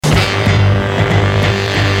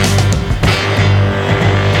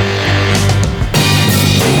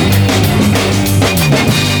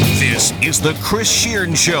The Chris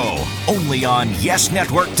Shearn Show, only on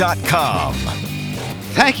YesNetwork.com.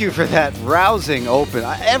 Thank you for that rousing open.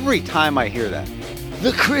 Every time I hear that.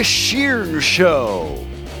 The Chris Shearn Show.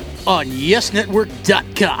 On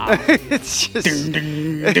YesNetwork.com. It's just...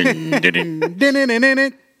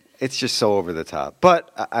 It's just so over the top. But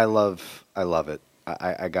I love it.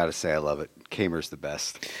 I got to say I love it. Kamer's the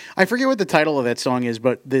best. I forget what the title of that song is,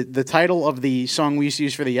 but the title of the song we used to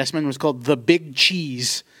use for the Yes Men was called The Big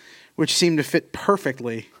Cheese, which seemed to fit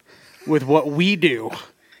perfectly with what we do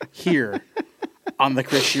here on The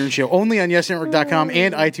Chris Shearn Show, only on YesNetwork.com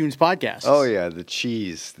and iTunes podcasts. Oh, yeah, the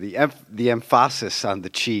cheese. The emphasis on the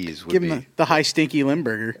cheese would Give him the high stinky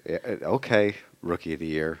Limburger. Yeah, okay, Rookie of the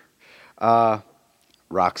Year.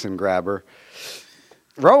 Roxon Grabber.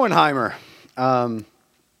 Rowenheimer. I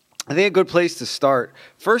think a good place to start,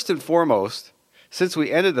 first and foremost, since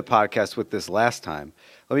we ended the podcast with this last time,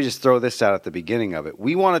 let me just throw this out at the beginning of it.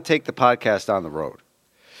 We want to take the podcast on the road.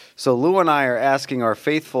 So Lou and I are asking our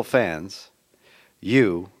faithful fans,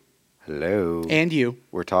 you, hello. And you.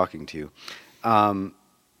 We're talking to you.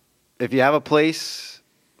 If you have a place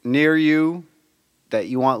near you that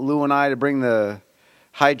you want Lou and I to bring the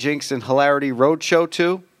Hijinks and Hilarity Roadshow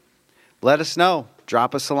to, let us know.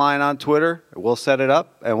 Drop us a line on Twitter. We'll set it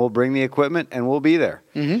up, and we'll bring the equipment, and we'll be there.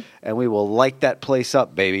 Mm-hmm. And we will light that place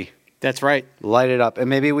up, baby. That's right. Light it up. And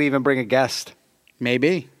maybe we even bring a guest.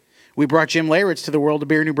 Maybe. We brought Jim Leyritz to the World of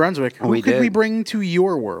Beer New Brunswick. Who could we bring to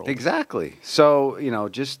your world? Exactly. So,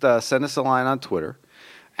 just send us a line on Twitter,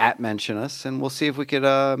 @mention us, and we'll see if we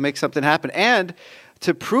could make something happen. And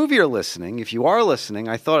to prove you're listening, if you are listening,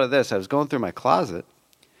 I thought of this. I was going through my closet,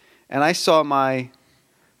 and I saw my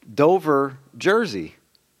Dover jersey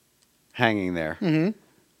hanging there. Mm-hmm.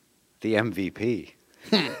 The MVP.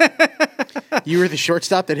 You were the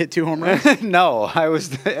shortstop that hit 2 home runs? No, I was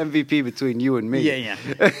the MVP between you and me. Yeah.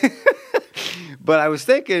 But I was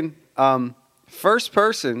thinking, first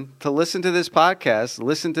person to listen to this podcast,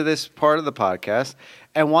 listen to this part of the podcast,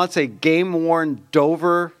 and wants a game-worn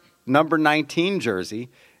Dover number 19 jersey,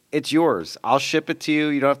 it's yours. I'll ship it to you.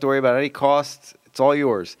 You don't have to worry about any costs. It's all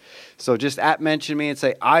yours. So just @mention me and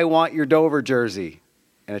say, I want your Dover jersey.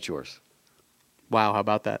 And it's yours. Wow, how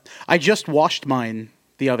about that? I just washed mine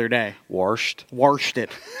the other day. Washed it.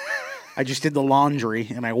 I just did the laundry,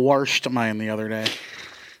 and I washed mine the other day.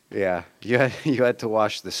 Yeah, you had to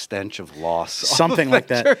wash the stench of loss. Something like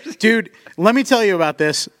that. Jersey. Dude, let me tell you about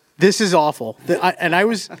this. This is awful.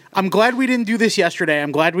 I'm glad we didn't do this yesterday.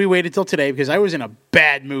 I'm glad we waited till today because I was in a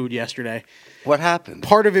bad mood yesterday. What happened?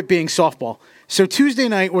 Part of it being softball. So Tuesday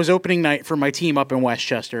night was opening night for my team up in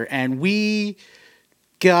Westchester, and we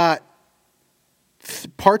got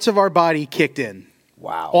parts of our body kicked in.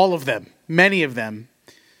 Wow. All of them. Many of them.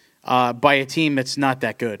 By a team that's not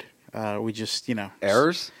that good. We just,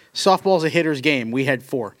 Errors? Softball's a hitter's game. We had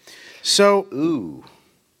 4. So. Ooh.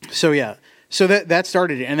 So, yeah. So that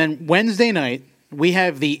started it. And then Wednesday night, we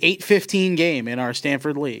have the 8:15 game in our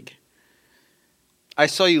Stanford League. I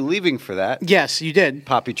saw you leaving for that. Yes, you did.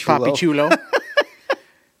 Papi Chulo.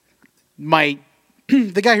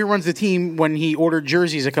 The guy who runs the team, when he ordered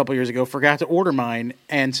jerseys a couple years ago, forgot to order mine.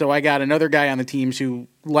 And so I got another guy on the teams who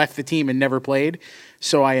left the team and never played.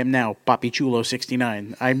 So I am now Papi Chulo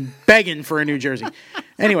 69. I'm begging for a new jersey.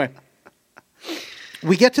 Anyway.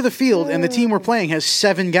 We get to the field, and the team we're playing has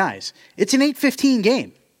 7 guys. It's an 8:15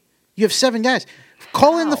 game. You have 7 guys.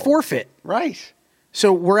 Call in the forfeit. Right.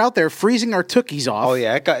 So we're out there freezing our tookies off. Oh,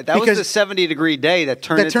 yeah. That was a 70-degree day that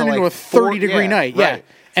turned into a 30-degree night. Yeah. Right.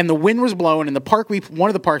 And the wind was blowing, and one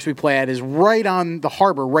of the parks we play at is right on the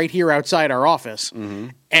harbor, right here outside our office. Mm-hmm.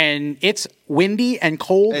 And it's windy and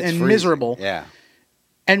cold and freezing. Miserable. Yeah.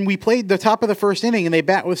 And we played the top of the first inning, and they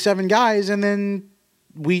bat with 7 guys, and then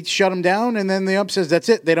we shut them down, and then the ump says, that's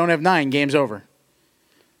it. They don't have 9. Game's over.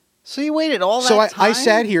 So you waited all that time? So I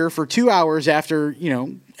sat here for 2 hours after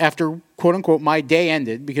quote-unquote my day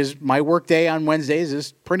ended, because my work day on Wednesdays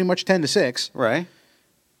is pretty much 10 to 6. Right.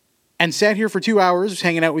 And sat here for 2 hours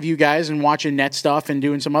hanging out with you guys and watching net stuff and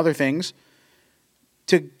doing some other things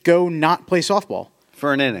to go not play softball.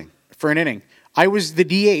 For an inning. I was the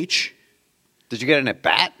DH. Did you get an at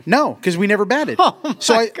bat? No, because we never batted. Oh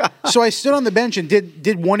my God. So I stood on the bench and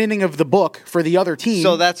did 1 inning of the book for the other team.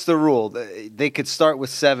 So that's the rule. They could start with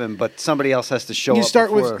 7, but somebody else has to show up.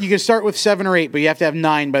 You can start with 7 or 8, but you have to have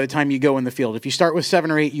 9 by the time you go in the field. If you start with 7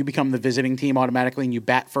 or 8, you become the visiting team automatically, and you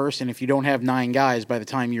bat first. And if you don't have 9 guys by the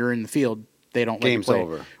time you're in the field, they don't let you play.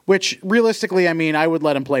 Game's over. Which realistically, I would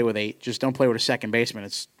let them play with 8. Just don't play with a second baseman.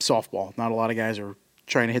 It's softball. Not a lot of guys are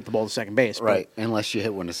trying to hit the ball to second base. Right. Unless you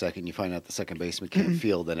hit one to second, you find out the second baseman can't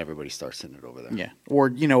field, then everybody starts hitting it over there. Yeah. Or,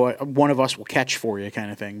 one of us will catch for you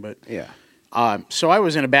kind of thing. But yeah. So I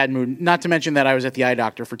was in a bad mood, not to mention that I was at the eye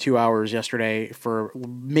doctor for 2 hours yesterday for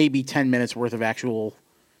maybe 10 minutes worth of actual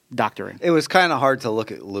doctoring. It was kind of hard to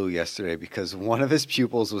look at Lou yesterday because one of his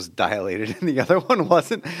pupils was dilated and the other one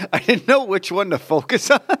wasn't. I didn't know which one to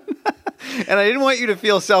focus on. And I didn't want you to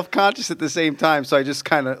feel self-conscious at the same time, so I just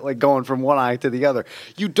kind of like going from one eye to the other.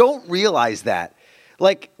 You don't realize that.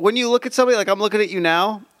 Like when you look at somebody, like I'm looking at you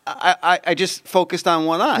now, I just focused on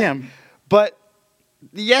one eye. Yeah. But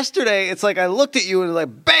yesterday, it's like I looked at you and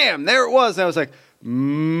like, bam, there it was. And I was like,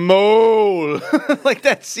 mole. Like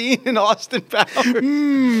that scene in Austin Powers.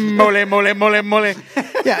 Mole, mole, mole, mole.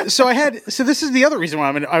 Yeah, so this is the other reason why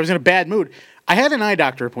I was in a bad mood. I had an eye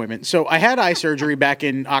doctor appointment. So I had eye surgery back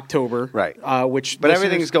in October. Right. But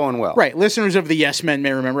everything's going well. Right. Listeners of the Yes Men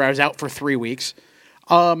may remember I was out for 3 weeks.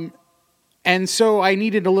 And so I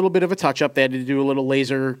needed a little bit of a touch-up. They had to do a little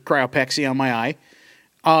laser cryopexy on my eye.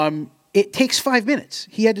 It takes 5 minutes.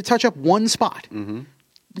 He had to touch up one spot. Mm-hmm.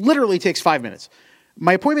 Literally takes 5 minutes.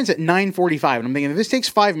 My appointment's at 9:45, and I'm thinking, if this takes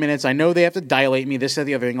 5 minutes, I know they have to dilate me, this, that,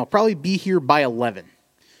 the other thing. I'll probably be here by 11.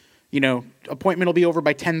 Appointment will be over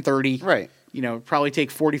by 10:30. Right. Probably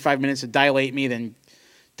take 45 minutes to dilate me, then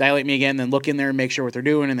dilate me again, then look in there and make sure what they're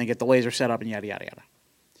doing, and then get the laser set up and yada, yada, yada.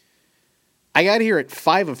 I got here at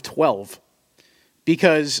 5 of 12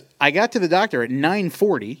 because I got to the doctor at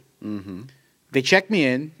 9:40. Mm-hmm. They checked me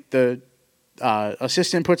in. The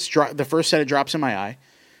assistant puts the first set of drops in my eye.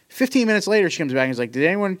 15 minutes later, she comes back and is like, did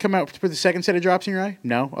anyone come out to put the second set of drops in your eye?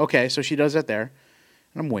 No? Okay, so she does that there.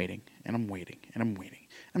 And I'm waiting, and I'm waiting, and I'm waiting.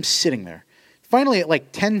 I'm sitting there. Finally, at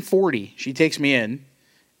like 10:40, she takes me in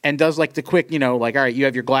and does like the quick, all right, you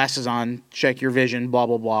have your glasses on, check your vision, blah,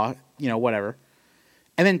 blah, blah, whatever.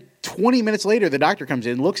 And then 20 minutes later, the doctor comes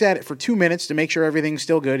in, looks at it for 2 minutes to make sure everything's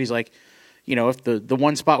still good. He's like, if the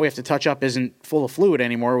one spot we have to touch up isn't full of fluid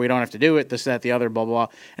anymore, we don't have to do it, this, that, the other, blah, blah,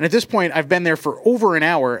 blah. And at this point, I've been there for over an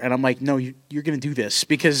hour, and I'm like, no, you're going to do this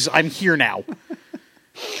because I'm here now.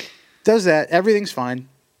 Does that. Everything's fine.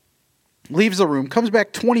 Leaves the room, comes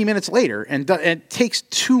back 20 minutes later, and it takes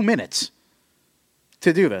 2 minutes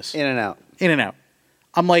to do this. In and out. In and out.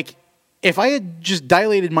 I'm like, if I had just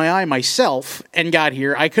dilated my eye myself and got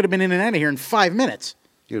here, I could have been in and out of here in 5 minutes.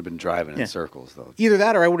 You'd have been driving in circles, though. Either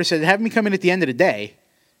that or I would have said, have me come in at the end of the day,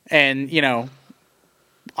 and,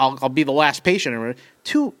 I'll be the last patient.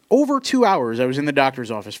 Over 2 hours, I was in the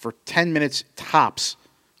doctor's office for 10 minutes tops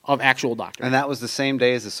of actual doctor. And that was the same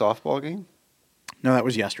day as the softball game? No, that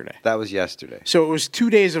was yesterday. That was yesterday. So it was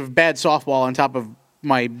 2 days of bad softball on top of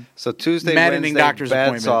my Tuesday, maddening Wednesday, doctor's bad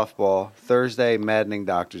appointment. softball. Thursday, maddening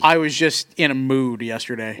doctor's I was just in a mood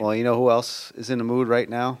yesterday. Well, you know who else is in a mood right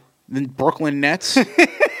now? The Brooklyn Nets.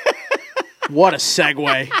 What a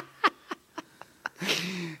segue.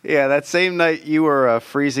 Yeah, that same night you were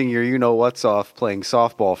freezing your you-know-what's off playing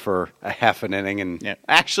softball for a half an inning. And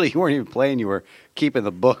Actually, you weren't even playing. You were keeping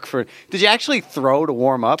the book for... Did you actually throw to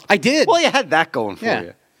warm up? I did. Well, you had that going for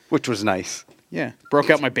you, which was nice. Yeah. Broke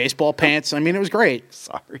out my baseball pants. I mean, it was great.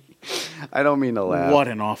 Sorry. I don't mean to laugh. What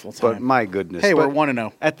an awful time. But my goodness. Hey, we're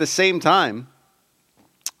 1-0. At the same time,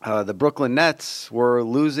 the Brooklyn Nets were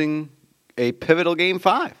losing a pivotal Game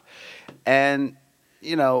 5. And...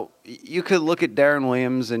 you could look at Darren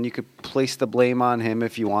Williams and you could place the blame on him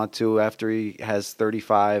if you want to after he has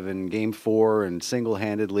 35 in Game 4 and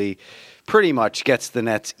single-handedly pretty much gets the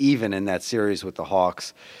Nets even in that series with the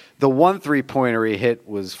Hawks. The one three-pointer he hit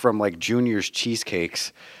was from like Junior's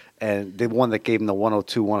Cheesecakes, and the one that gave him the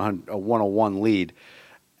 101 lead.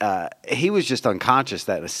 He was just unconscious.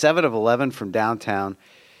 That a 7 of 11 from downtown.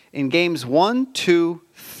 In Games 1, 2,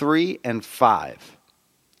 3, and 5,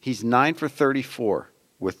 he's 9 for 34.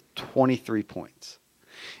 With 23 points.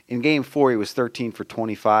 In Game 4, he was 13 for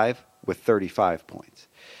 25 with 35 points.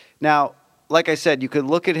 Now, like I said, you could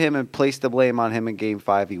look at him and place the blame on him in Game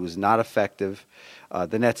 5. He was not effective.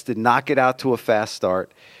 The Nets did not get out to a fast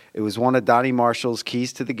start. It was one of Donnie Marshall's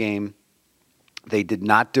keys to the game. They did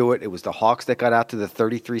not do it. It was the Hawks that got out to the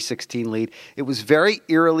 33-16 lead. It was very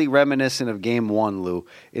eerily reminiscent of Game 1, Lou,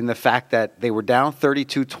 in the fact that they were down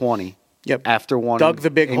 32-20. Yep. After one, dug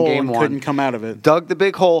the big hole Game and 1. Couldn't come out of it. Dug the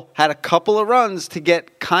big hole, had a couple of runs to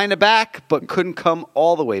get kind of back, but couldn't come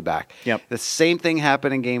all the way back. Yep. The same thing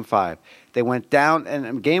happened in Game 5. They went down, and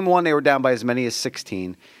in Game 1 they were down by as many as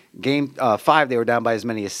 16. Game 5 they were down by as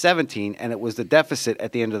many as 17, and it was the deficit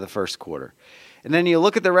at the end of the first quarter. And then you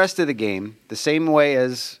look at the rest of the game, the same way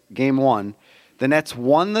as Game 1. The Nets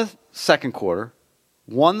won the second quarter,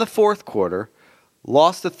 won the fourth quarter,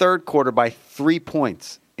 lost the third quarter by 3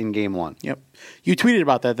 points. In Game 1. Yep. You tweeted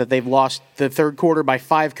about that they've lost the third quarter by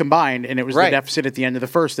 5 combined, and it was the deficit at the end of the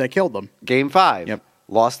first that killed them. Game 5. Yep.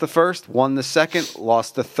 lost the first, won the second,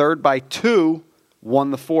 lost the third by 2,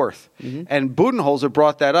 won the fourth. Mm-hmm. And Budenholzer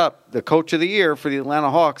brought that up, the coach of the year for the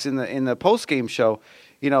Atlanta Hawks in the post-game show.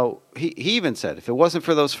 You know, he even said, if it wasn't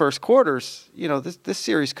for those first quarters, you know, this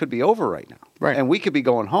series could be over right now. Right. And we could be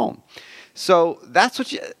going home. So that's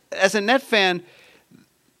what as a Net fan,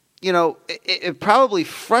 you know, it probably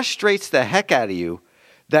frustrates the heck out of you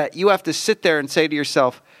that you have to sit there and say to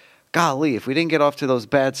yourself, golly, if we didn't get off to those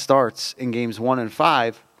bad starts in games 1 and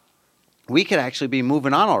 5, we could actually be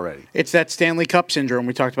moving on already. It's that Stanley Cup syndrome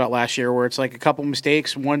we talked about last year where it's like a couple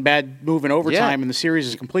mistakes, one bad move in overtime, and the series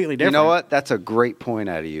is completely different. You know what? That's a great point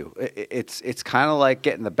out of you. It's kind of like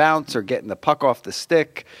getting the bounce or getting the puck off the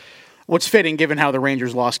stick. Well, it's fitting given how the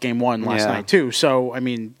Rangers lost Game 1 last night, too. So, I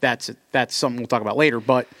mean, that's something we'll talk about later.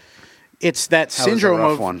 But it's that syndrome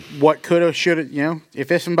of what could have, should have, you know,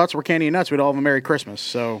 if ifs and buts were candy and nuts, we'd all have a Merry Christmas.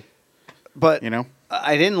 So, but, you know.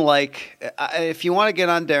 I didn't like, if you want to get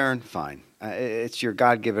on Darren, fine. It's your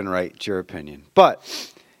God-given right. It's your opinion.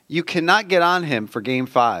 But you cannot get on him for Game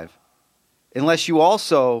 5 unless you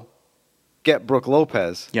also get Brook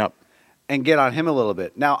Lopez. Yep. And get on him a little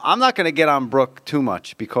bit. Now, I'm not going to get on Brook too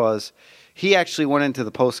much because he actually went into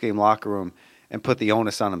the post-game locker room and put the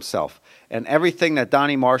onus on himself. And everything that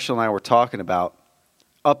Donnie Marshall and I were talking about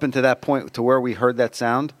up until that point to where we heard that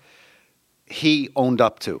sound, he owned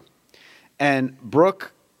up to. And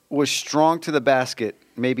Brook was strong to the basket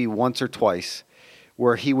maybe once or twice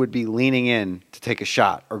where he would be leaning in to take a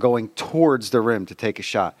shot or going towards the rim to take a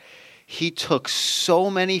shot. He took so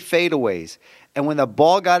many fadeaways. And when the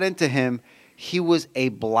ball got into him, he was a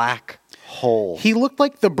black hole. He looked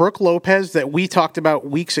like the Brook Lopez that we talked about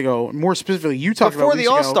weeks ago. More specifically, you talked about before the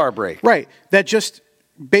All-Star break. Right. That just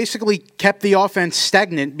basically kept the offense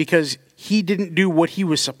stagnant because he didn't do what he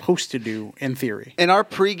was supposed to do in theory. In our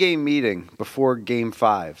pregame meeting before Game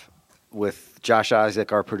 5 with Josh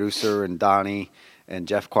Isaac, our producer, and Donnie, and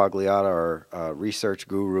Jeff Quagliata, our research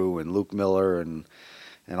guru, and Luke Miller, and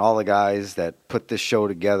all the guys that put this show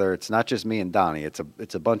together. It's not just me and Donnie. It's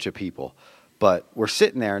a bunch of people. But we're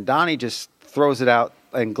sitting there, and Donnie just throws it out,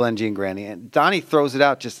 and Glenn Giangrandi. And Donnie throws it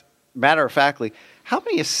out just matter-of-factly. How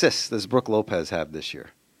many assists does Brook Lopez have this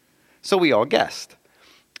year? So we all guessed.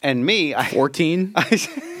 And me, 14?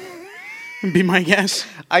 Be my guess.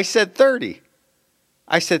 I said 30.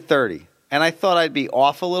 And I thought I'd be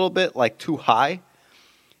off a little bit, like too high.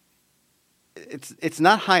 It's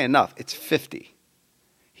not high enough. It's 50.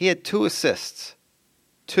 He had 2 assists.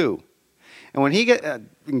 2. And when he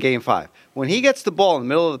in Game 5, when he gets the ball in the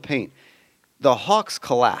middle of the paint, the Hawks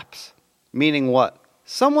collapse. Meaning what?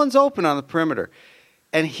 Someone's open on the perimeter.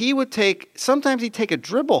 And sometimes he'd take a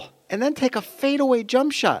dribble and then take a fadeaway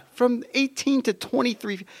jump shot from 18 to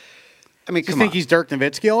 23. I mean, come on. You think he's Dirk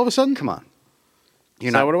Nowitzki all of a sudden? Come on.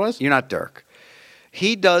 Is that what it was? You're not Dirk.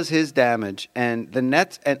 He does his damage, and the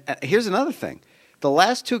Nets. And here's another thing: the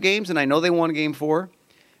last 2 games, and I know they won Game 4,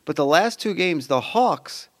 but the last 2 games, the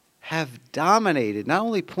Hawks have dominated not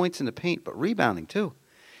only points in the paint but rebounding too.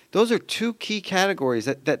 Those are 2 key categories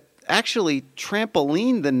that actually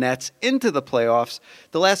trampolined the Nets into the playoffs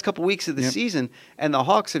the last couple weeks of the season, and the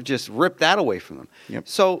Hawks have just ripped that away from them. Yep.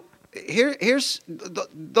 So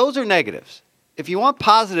those are negatives. If you want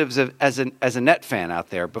positives as a Net fan out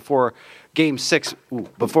there before Game 6,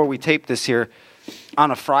 before we tape this here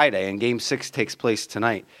on a Friday, and Game 6 takes place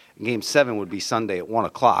tonight, and Game 7 would be Sunday at 1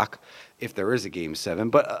 o'clock if there is a Game 7.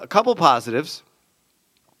 But a couple positives.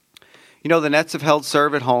 You know, the Nets have held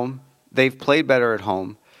serve at home. They've played better at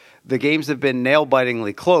home. The games have been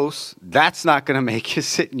nail-bitingly close. That's not going to make you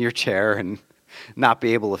sit in your chair and not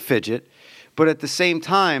be able to fidget. But at the same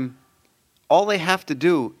time, all they have to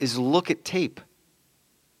do is look at tape.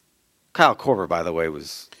 Kyle Korver, by the way,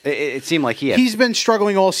 it seemed like he's been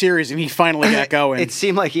struggling all series, and he finally got going. It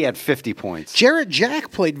seemed like he had 50 points. Jarrett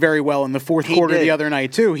Jack played very well in the fourth quarter the other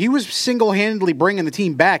night, too. He was single-handedly bringing the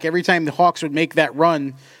team back every time the Hawks would make that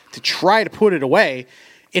run to try to put it away.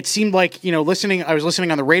 It seemed like, I was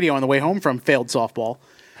listening on the radio on the way home from failed softball.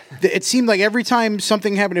 It seemed like every time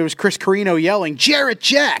something happened, it was Chris Carino yelling, "Jarrett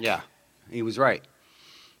Jack!" Yeah, he was right.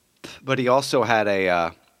 But he also had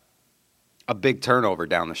a big turnover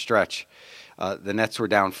down the stretch. The Nets were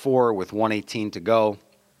down 4 with 1:18 to go.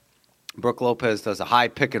 Brook Lopez does a high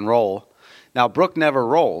pick and roll. Now, Brook never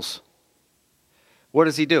rolls. What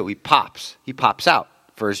does he do? He pops. He pops out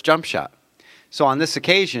for his jump shot. So on this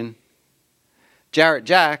occasion, Jarrett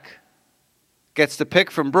Jack gets the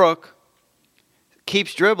pick from Brook,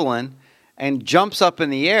 keeps dribbling, and jumps up in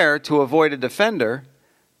the air to avoid a defender,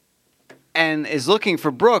 and is looking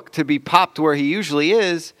for Brook to be popped where he usually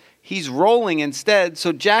is. He's rolling instead,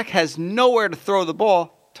 so Jack has nowhere to throw the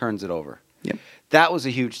ball, turns it over. Yep. That was a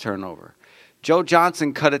huge turnover. Joe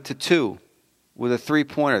Johnson cut it to 2 with a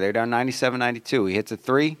three-pointer. They're down 97-92. He hits a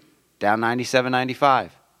 3, down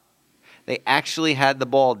 97-95. They actually had the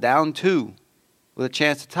ball down 2 with a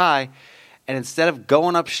chance to tie, and instead of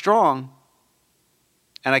going up strong,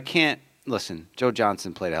 and I can't, listen, Joe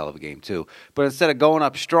Johnson played a hell of a game too, but instead of going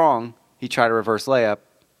up strong, he tried a reverse layup.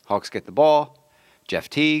 Hawks get the ball. Jeff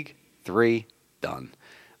Teague, 3, done.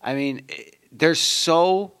 I mean, there's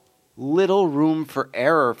so little room for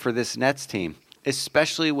error for this Nets team,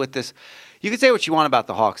 especially with this. You can say what you want about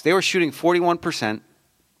the Hawks. They were shooting 41%,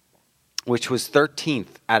 which was 13th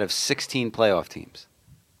out of 16 playoff teams.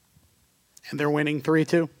 And they're winning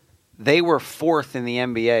 3-2. They were 4th in the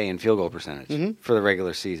NBA in field goal percentage for the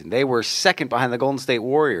regular season. They were 2nd behind the Golden State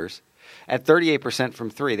Warriors at 38% from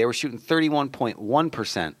 3. They were shooting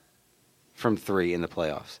 31.1% from 3 in the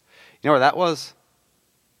playoffs. You know where that was?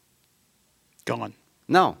 Gone.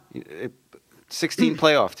 No. 16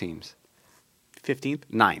 playoff teams. 15th?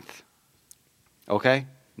 9th. Okay?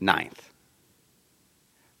 9th.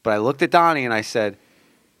 But I looked at Donnie and I said,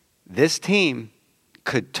 this team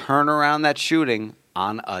could turn around that shooting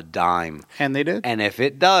on a dime. And they did. And if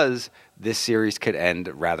it does, this series could end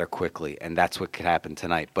rather quickly. And that's what could happen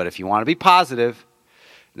tonight. But if you want to be positive,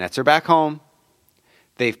 Nets are back home.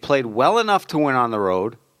 They've played well enough to win on the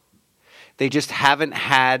road. They just haven't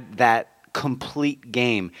had that complete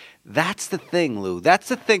game. That's the thing, Lou. That's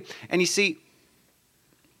the thing. And you see,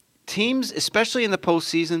 teams, especially in the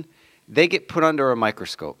postseason, they get put under a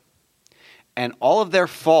microscope. And all of their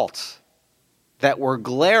faults that were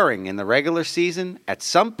glaring in the regular season, at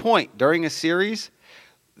some point during a series,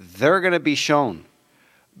 they're going to be shown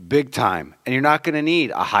big time. And you're not going to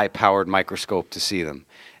need a high-powered microscope to see them.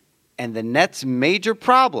 And the Nets' major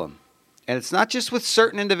problem, and it's not just with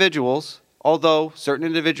certain individuals, although certain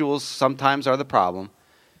individuals sometimes are the problem,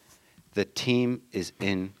 the team is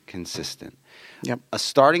inconsistent. Yep. A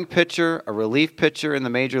starting pitcher, a relief pitcher in the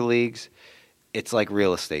major leagues, it's like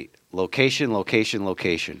real estate. Location, location,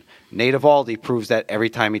 location. Nate Eovaldi proves that every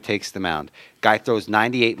time he takes the mound. Guy throws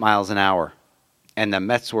 98 miles an hour, and the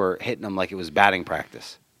Mets were hitting him like it was batting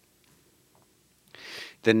practice.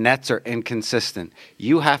 The Nets are inconsistent.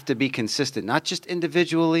 You have to be consistent, not just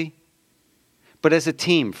individually, but as a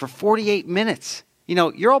team for 48 minutes. You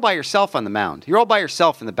know, you're all by yourself on the mound. You're all by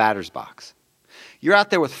yourself in the batter's box. You're out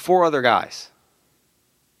there with 4 other guys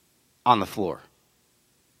on the floor.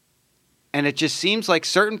 And it just seems like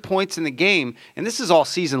certain points in the game, and this is all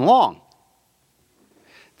season long,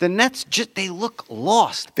 the Nets, they look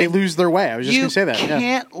lost. They lose their way. I was just going to say that. You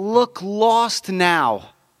can't look lost now.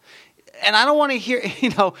 And I don't want to hear,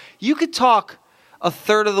 you could talk a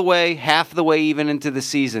third of the way, half of the way even into the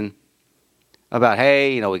season about,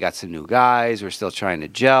 hey, we got some new guys. We're still trying to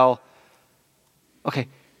gel. Okay,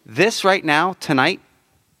 this right now, tonight,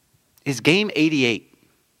 is game 88.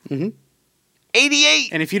 Mm-hmm. 88!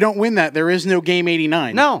 And if you don't win that, there is no game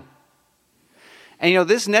 89. No. And,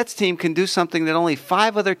 this Nets team can do something that only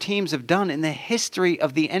 5 other teams have done in the history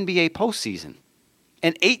of the NBA postseason.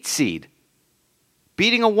 An 8 seed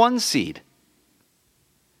beating a 1 seed.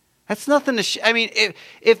 That's nothing to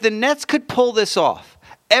if the Nets could pull this off,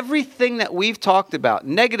 everything that we've talked about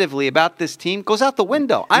negatively about this team goes out the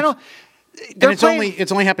window. It's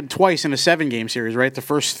only happened twice in a 7-game series, right? The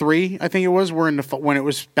first 3, I think it was, were when it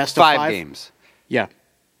was best of 5. 5 games. Yeah.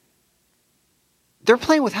 They're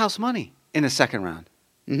playing with house money in the second round.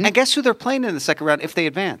 Mm-hmm. And guess who they're playing in the second round if they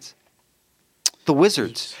advance? The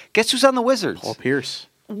Wizards. Guess who's on the Wizards? Paul Pierce.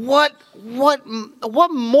 What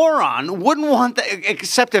moron wouldn't want that,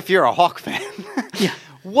 except if you're a Hawk fan? Yeah.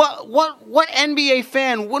 What NBA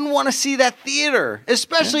fan wouldn't want to see that theater,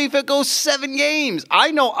 especially if it goes 7 games?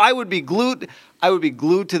 I know I would be glued. I would be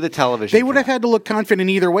glued to the television. They would have had to look confident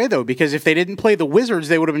either way, though, because if they didn't play the Wizards,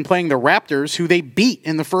 they would have been playing the Raptors, who they beat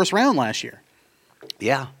in the first round last year.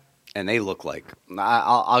 Yeah, and they look like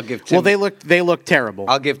I'll give Tim. Well, they look terrible.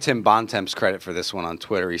 I'll give Tim Bontemps credit for this one on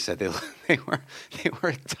Twitter. He said they were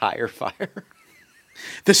a tire fire.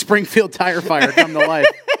 The Springfield tire fire come to life.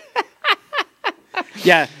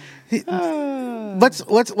 Yeah.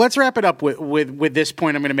 Let's wrap it up with this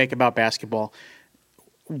point I'm going to make about basketball.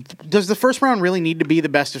 Does the first round really need to be the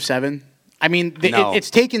best of 7? I mean, no. It's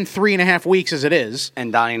taken 3.5 weeks as it is.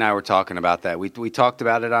 And Donnie and I were talking about that. We talked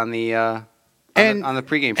about it on the on the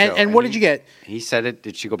pregame show. And what did you get? He said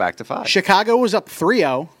it should go back to 5. Chicago was up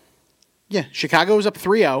 3-0. Yeah, Chicago was up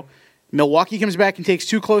 3-0. Milwaukee comes back and takes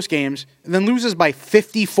 2 close games, and then loses by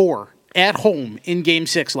 54 at home in Game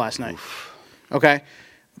 6 last night. Oof. Okay?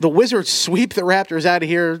 The Wizards sweep the Raptors out of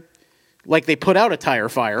here like they put out a tire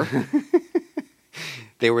fire.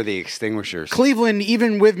 They were the extinguishers. Cleveland,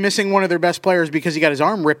 even with missing one of their best players because he got his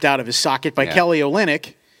arm ripped out of his socket by Kelly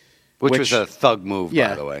Olynyk. Which was a thug move,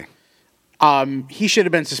 by the way. He should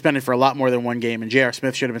have been suspended for a lot more than one game, and J.R.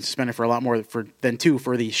 Smith should have been suspended for a lot more than two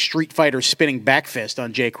for the Street Fighter spinning back fist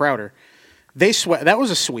on Jay Crowder. That was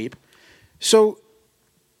a sweep. So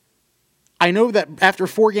I know that after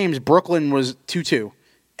 4 games, Brooklyn was 2-2.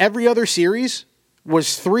 Every other series was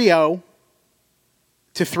 3-0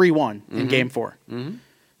 to 3-1 in Game 4. Mm-hmm.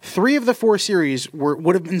 3 of the 4 series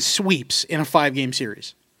would have been sweeps in a 5-game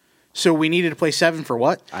series. So we needed to play 7 for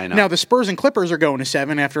what? I know. Now, the Spurs and Clippers are going to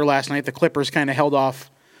 7 after last night. The Clippers kind of held off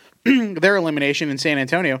their elimination in San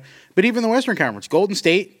Antonio. But even the Western Conference, Golden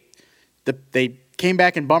State, they came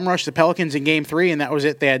back and bum rushed the Pelicans in Game 3, and that was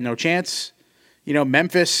it. They had no chance.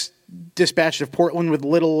 Memphis dispatched of Portland with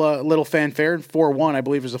little fanfare. 4-1, I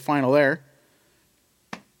believe, was the final there.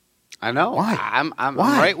 I know. Why? I'm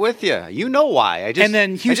Why? right with you. You know why. I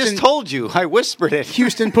just told you. I whispered it.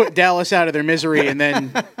 Houston put Dallas out of their misery, and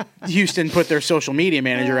then Houston put their social media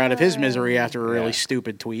manager out of his misery after a really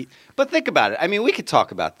stupid tweet. But think about it. I mean, we could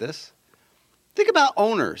talk about this. Think about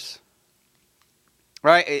owners.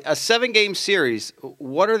 Right? A 7-game series.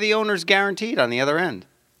 What are the owners guaranteed on the other end?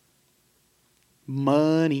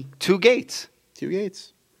 Money. 2 gates. 2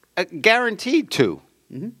 gates. Guaranteed 2.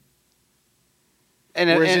 Mm-hmm.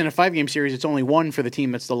 Whereas in a 5-game series, it's only 1 for the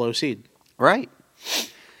team that's the low seed. Right.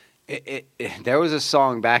 There was a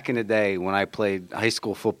song back in the day when I played high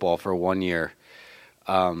school football for 1 year.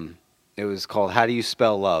 It was called How Do You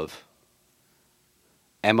Spell Love?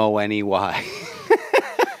 Money.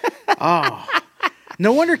 Oh.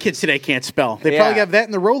 No wonder kids today can't spell. They probably have that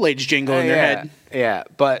in the roll age jingle in their head. Yeah,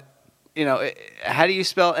 but, how do you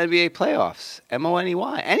spell NBA playoffs? Money.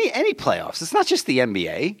 Any playoffs. It's not just the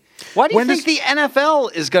NBA. Why do you think the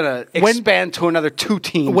NFL is going to expand to another 2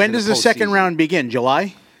 teams? When does the second round begin?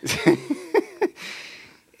 July?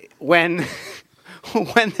 When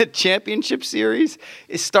the championship series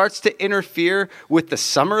starts to interfere with the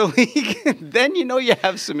summer league, then you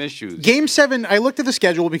have some issues. Game 7, I looked at the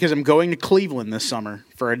schedule because I'm going to Cleveland this summer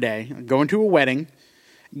for a day. I'm going to a wedding.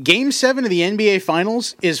 Game 7 of the NBA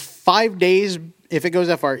Finals is 5 days, if it goes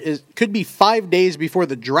that far, could be 5 days before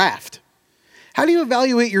the draft. How do you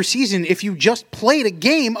evaluate your season if you just played a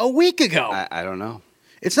game a week ago? I don't know.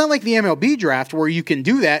 It's not like the MLB draft where you can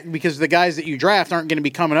do that because the guys that you draft aren't going to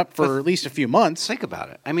be coming up for at least a few months. Think about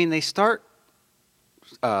it. I mean, they start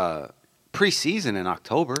preseason in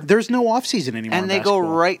October. There's no offseason anymore. And they go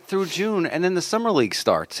right through June, and then the summer league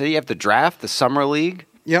starts. So you have the draft, the summer league.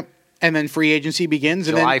 Yep. And then free agency begins.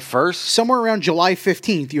 July and then 1st. Somewhere around July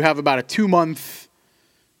 15th, you have about a 2-month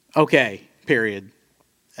period.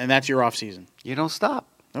 And that's your offseason. You don't stop.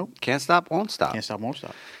 Nope. Can't stop, won't stop. Can't stop, won't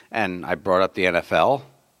stop. And I brought up the NFL,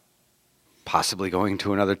 possibly going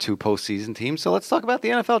to another 2 postseason teams. So let's talk about the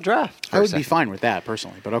NFL draft. I would be fine with that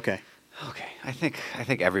personally, but okay. Okay, I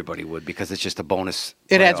think everybody would because it's just a bonus.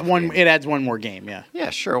 It adds one. Game. It adds one more game. Yeah.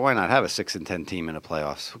 Yeah, sure. Why not have a 6-10 team in the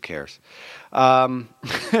playoffs? Who cares? And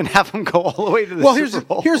have them go all the way to the Super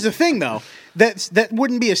Bowl. Here's the thing, though. That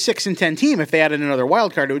wouldn't be a 6-10 team if they added another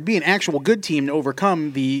wild card. It would be an actual good team to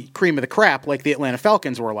overcome the cream of the crap like the Atlanta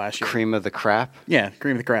Falcons were last year. Cream of the crap. Yeah,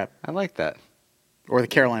 cream of the crap. I like that. Or the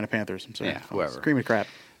Carolina Panthers. I'm sorry. Yeah, whoever. Cream of the crap.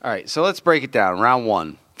 All right, so let's break it down. Round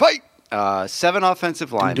 1. Fight! 7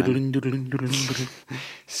 offensive linemen,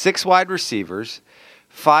 6 wide receivers,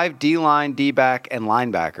 5 D-line, D-back, and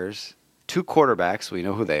linebackers, 2 quarterbacks, we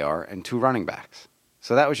know who they are, and 2 running backs.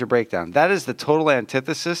 So that was your breakdown. That is the total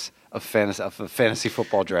antithesis of a fantasy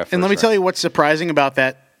football draft. And let me tell you what's surprising about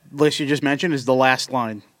that list you just mentioned is the last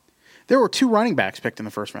line. There were 2 running backs picked in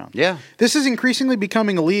the first round. Yeah. This is increasingly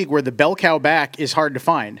becoming a league where the bell cow back is hard to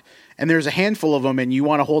find. And there's a handful of them, and you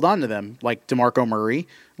want to hold on to them, like DeMarco Murray,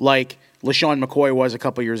 like LaShawn McCoy was a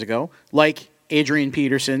couple years ago, like Adrian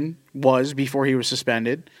Peterson was before he was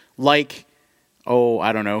suspended, like,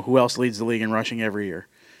 I don't know, who else leads the league in rushing every year?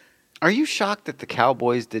 Are you shocked that the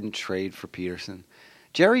Cowboys didn't trade for Peterson?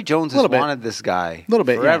 Jerry Jones has wanted this guy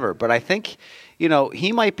forever, yeah. But I think,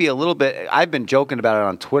 he might be a little bit. I've been joking about it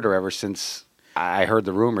on Twitter ever since I heard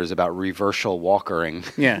the rumors about reversal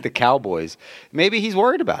walkering the Cowboys. Maybe he's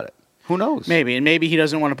worried about it. Who knows? Maybe, and maybe he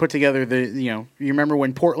doesn't want to put together you remember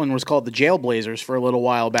when Portland was called the Jailblazers for a little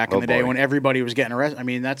while back in the day when everybody was getting arrested. I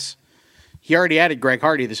mean, he already added Greg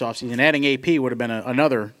Hardy this offseason. Adding AP would have been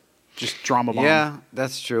another just drama bomb. Yeah,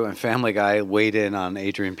 that's true. And Family Guy weighed in on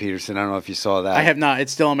Adrian Peterson. I don't know if you saw that. I have not.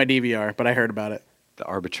 It's still on my DVR, but I heard about it. The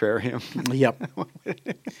arbitrarium. Yep.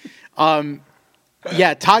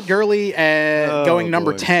 Todd Gurley going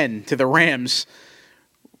number 10 to the Rams.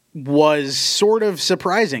 was sort of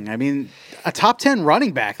surprising. I mean, a top 10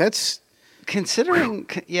 running back, that's... Considering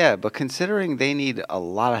they need a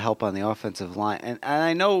lot of help on the offensive line. And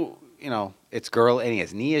I know, it's Gurley, and he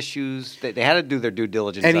has knee issues. They had to do their due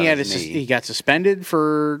diligence and on he had his knee. he got suspended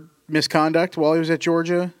for misconduct while he was at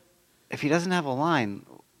Georgia. If he doesn't have a line,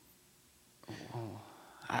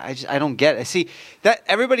 I don't get it. See, that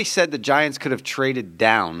everybody said the Giants could have traded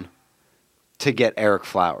down to get Eric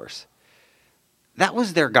Flowers. That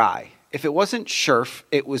was their guy. If it wasn't Scherf,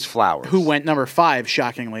 it was Flowers. Who went number 5,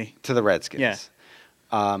 shockingly. To the Redskins.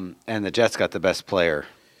 Yeah. And the Jets got the best player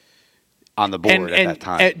on the board at that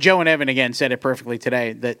time. Joe and Evan, again, said it perfectly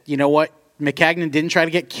today that, you know what? McCagnon didn't try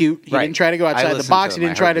to get cute. He didn't try to go outside the box. He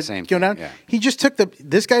didn't try to go down. Yeah. He just took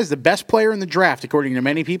this guy's the best player in the draft, according to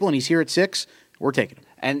many people, and he's here at 6. We're taking him.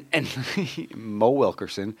 And Mo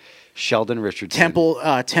Wilkerson, Sheldon Richardson.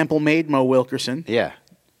 Temple made Mo Wilkerson. Yeah.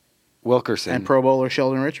 Wilkerson. And Pro Bowler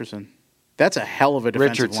Sheldon Richardson. That's a hell of a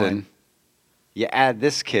defensive line. You add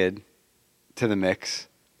this kid to the mix,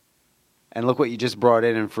 and look what you just brought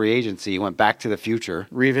in free agency. You went back to the future.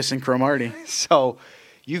 Revis and Cromartie. So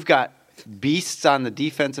you've got beasts on the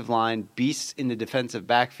defensive line, beasts in the defensive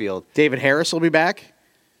backfield. David Harris will be back.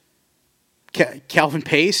 Calvin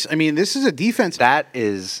Pace. I mean, this is a defense. That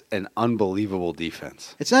is an unbelievable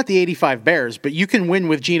defense. It's not the 85 Bears, but you can win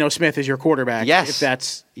with Geno Smith as your quarterback. Yes. If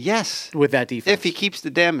that's with that defense. If he keeps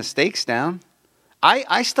the damn mistakes down.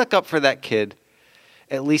 I stuck up for that kid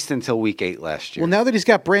at least until week 8 last year. Well, now that he's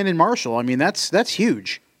got Brandon Marshall, I mean, that's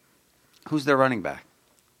huge. Who's their running back?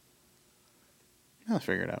 I'll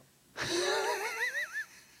figure it out.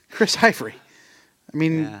 Chris Ivory. I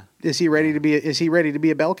mean, is he ready to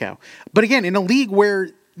be a bell cow? But again, in a league where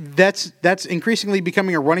that's increasingly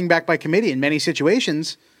becoming a running back by committee in many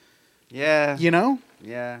situations. Yeah.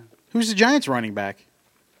 Yeah. Who's the Giants running back?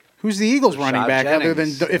 Who's the Eagles running back other than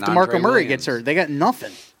if DeMarco Murray gets hurt? They got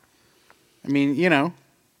nothing. I mean,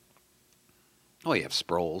 Oh, you have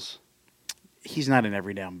Sproles. He's not an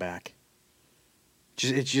every down back.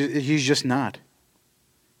 He's just not.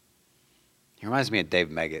 He reminds me of Dave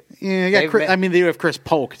Meggett. Yeah, they do have Chris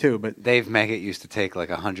Polk too, but Dave Meggett used to take like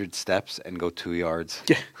 100 steps and go 2 yards.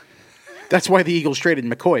 Yeah, that's why the Eagles traded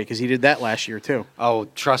McCoy, because he did that last year too. Oh,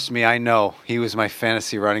 trust me, I know. He was my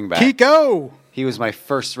fantasy running back. Kiko! He was my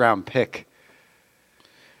first round pick.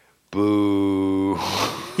 Boo.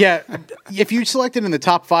 Yeah, if you selected in the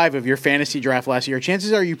top 5 of your fantasy draft last year,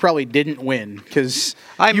 chances are you probably didn't win, because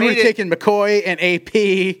you were taking McCoy and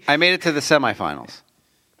AP. I made it to the semifinals.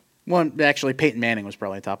 Well, actually, Peyton Manning was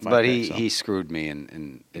probably top 5. But he screwed me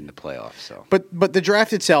in the playoffs. So, but the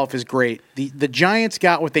draft itself is great. The Giants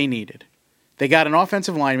got what they needed. They got an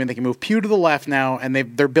offensive lineman. They can move Pugh to the left now, and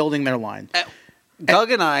they're building their line.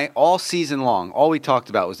 Doug and I, all season long, all we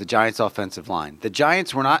talked about was the Giants' offensive line. The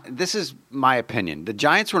Giants were not. This is my opinion. The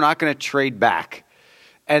Giants were not going to trade back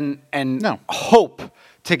and hope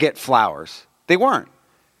to get Flowers. They weren't.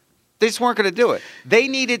 They just weren't going to do it.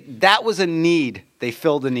 That was a need. They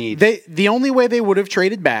filled a need. The only way they would have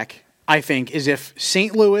traded back, I think, is if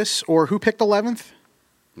St. Louis, or who picked 11th?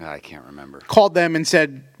 I can't remember. Called them and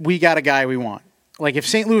said, we got a guy we want. Like if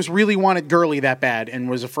St. Louis really wanted Gurley that bad and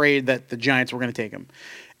was afraid that the Giants were going to take him.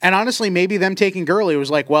 And honestly, maybe them taking Gurley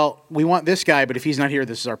was like, well, we want this guy, but if he's not here,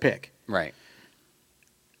 this is our pick. Right.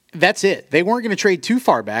 That's it. They weren't going to trade too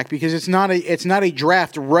far back because it's not a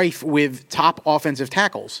draft rife with top offensive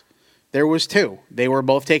tackles. There was 2. They were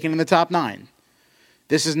both taken in the top 9.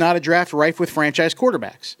 This is not a draft rife with franchise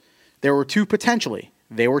quarterbacks. There were 2 potentially.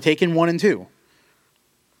 They were taken 1 and 2.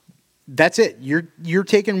 That's it. You're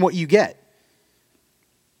taking what you get.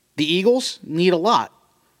 The Eagles need a lot.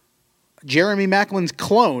 Jeremy Macklin's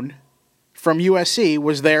clone from USC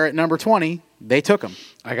was there at number 20. They took him.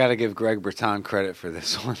 I got to give Greg Berton credit for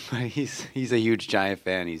this one. He's a huge Giant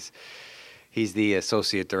fan. He's the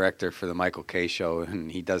associate director for the Michael Kay Show,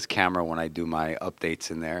 and he does camera when I do my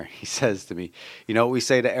updates in there. He says to me, you know what we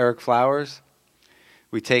say to Eric Flowers?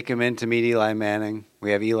 We take him in to meet Eli Manning.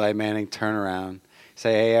 We have Eli Manning turn around,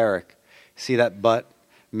 say, hey, Eric, see that butt?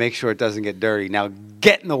 Make sure it doesn't get dirty. Now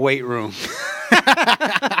get in the weight room.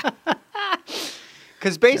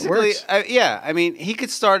 Because basically, I mean, he could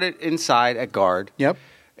start it inside at guard. Yep.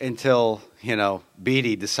 Until,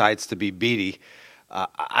 Beatty decides to be Beatty.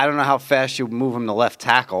 I don't know how fast you move him to left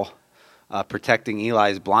tackle, protecting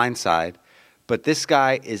Eli's blind side. But this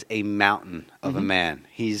guy is a mountain of a man.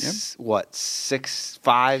 He's, 6'5",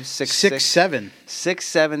 6'6"?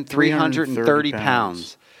 6'7", 330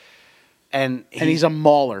 pounds. And he's a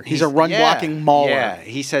mauler. He's a run-blocking mauler. Yeah,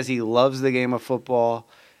 he says he loves the game of football.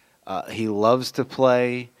 He loves to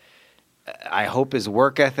play. I hope his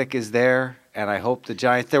work ethic is there. and I hope the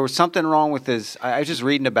Giants. There was something wrong with his. I was just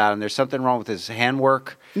reading about him. There's something wrong with his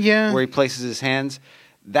handwork. Yeah, where he places his hands.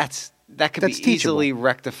 That could be teachable. Easily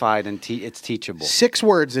rectified, and it's teachable. 6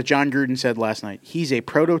 words that John Gruden said last night. He's a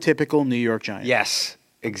prototypical New York Giant. Yes,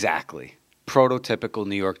 exactly. Prototypical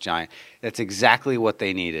New York Giant. That's exactly what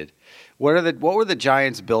they needed. What were the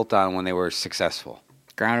Giants built on when they were successful?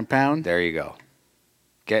 Ground and pound. There you go.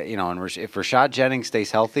 And if Rashad Jennings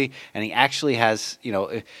stays healthy, and he actually has,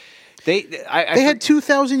 they had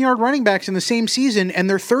 2,000-yard running backs in the same season, and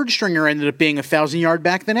their third stringer ended up being a 1,000-yard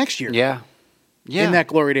back the next year. Yeah. In that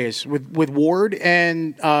glory days with Ward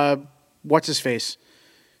and what's his face?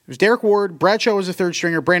 It was Derek Ward. Bradshaw was the third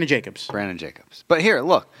stringer. Brandon Jacobs. But here,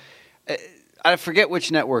 look. I forget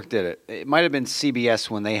which network did it. It might have been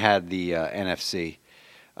CBS when they had the NFC,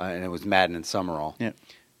 and it was Madden and Summerall. Yeah.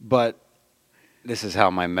 But this is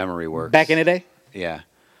how my memory works. Back in the day? Yeah.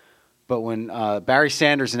 But when Barry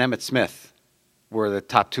Sanders and Emmitt Smith were the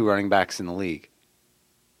top 2 running backs in the league,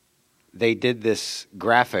 they did this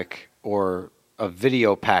graphic or a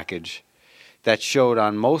video package that showed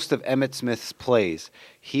on most of Emmitt Smith's plays,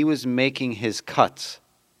 he was making his cuts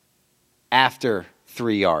after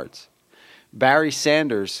 3 yards. Barry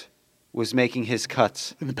Sanders was making his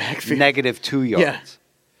cuts in the backfield. Negative 2 yards. Yeah.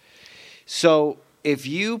 So if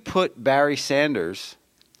you put Barry Sanders,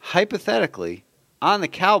 hypothetically, on the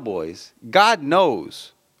Cowboys, God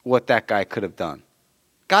knows what that guy could have done.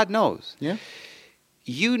 God knows. Yeah.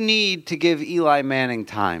 You need to give Eli Manning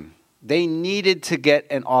time. They needed to get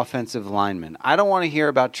an offensive lineman. I don't want to hear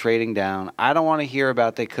about trading down. I don't want to hear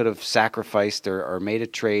about they could have sacrificed or made a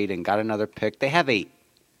trade and got another pick. They have 8.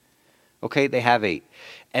 Okay, they have 8.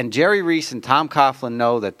 And Jerry Reese and Tom Coughlin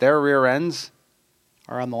know that their rear ends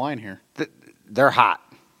are on the line here. They're hot.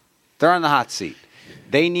 They're on the hot seat.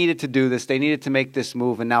 They needed to do this. They needed to make this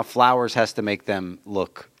move, and now Flowers has to make them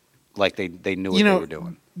look like they knew what they were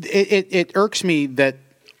doing. It irks me that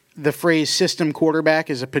the phrase system quarterback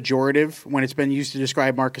is a pejorative when it's been used to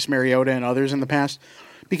describe Marcus Mariota and others in the past,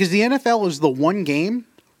 because the NFL is the one game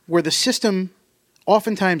where the system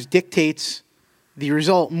oftentimes dictates the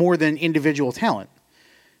result more than individual talent.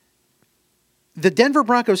 The Denver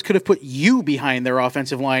Broncos could have put you behind their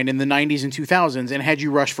offensive line in the 90s and 2000s and had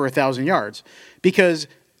you rush for 1,000 yards because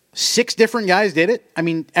 6 different guys did it. I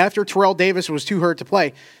mean, after Terrell Davis was too hurt to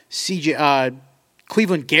play,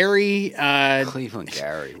 Cleveland Gary.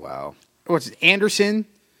 Wow. What's it, Anderson?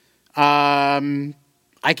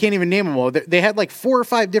 I can't even name them all. They had like 4 or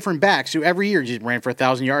 5 different backs who every year just ran for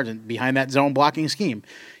 1,000 yards and behind that zone blocking scheme.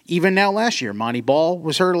 Even now last year, Monty Ball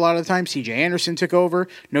was hurt a lot of the time. C.J. Anderson took over.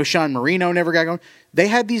 No, Sean Marino never got going. They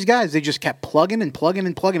had these guys. They just kept plugging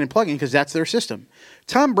because that's their system.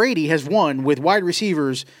 Tom Brady has won with wide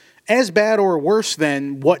receivers as bad or worse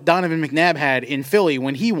than what Donovan McNabb had in Philly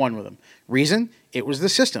when he won with them. Reason? It was the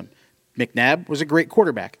system. McNabb was a great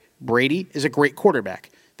quarterback. Brady is a great quarterback.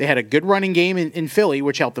 They had a good running game in Philly,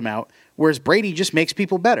 which helped them out, whereas Brady just makes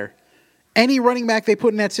people better. Any running back they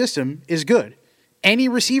put in that system is good. Any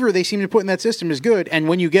receiver they seem to put in that system is good, and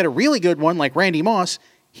when you get a really good one like Randy Moss,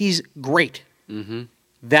 he's great. Mm-hmm.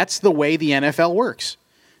 That's the way the NFL works.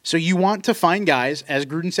 So you want to find guys, as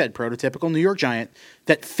Gruden said, prototypical New York Giant,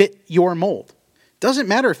 that fit your mold. Doesn't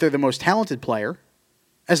matter if they're the most talented player,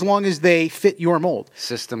 as long as they fit your mold.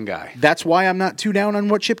 System guy. That's why I'm not too down on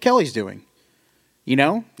what Chip Kelly's doing. You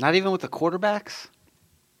know? Not even with the quarterbacks?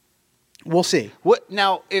 We'll see. What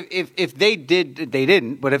now? If they did, they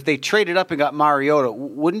didn't. But if they traded up and got Mariota,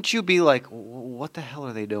 wouldn't you be like, "What the hell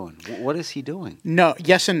are they doing? What is he doing?" No,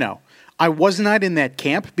 yes and no. I was not in that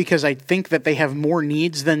camp because I think that they have more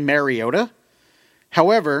needs than Mariota.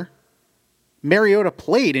 However, Mariota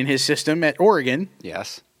played in his system at Oregon.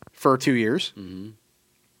 Yes, for 2 years. Mm-hmm.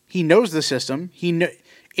 He knows the system.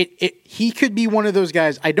 He could be one of those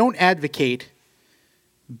guys. I don't advocate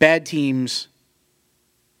bad teams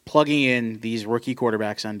plugging in these rookie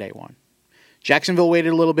quarterbacks on day one. Jacksonville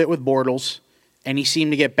waited a little bit with Bortles, and he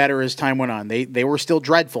seemed to get better as time went on. They were still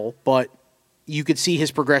dreadful, but you could see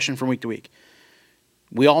his progression from week to week.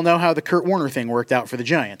 We all know how the Kurt Warner thing worked out for the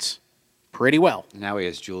Giants. Pretty well. Now he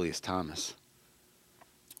has Julius Thomas.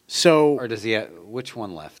 So, or does he have, which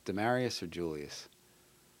one left, Demaryius or Julius?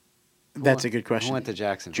 That's a good question. Who went to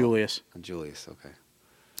Jacksonville? Julius. Julius, okay.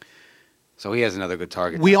 So he has another good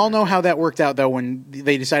target. We all know how that worked out, though, when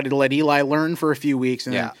they decided to let Eli learn for a few weeks.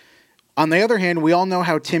 And then, on the other hand, we all know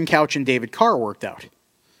how Tim Couch and David Carr worked out.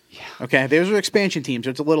 Yeah. Okay, those are expansion teams, so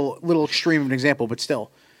it's a little extreme of an example, but still.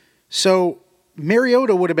 So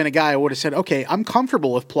Mariota would have been a guy I would have said, okay, I'm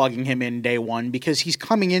comfortable with plugging him in day one because he's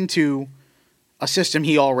coming into a system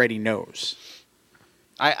he already knows.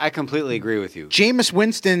 I completely agree with you. Jameis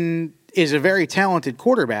Winston is a very talented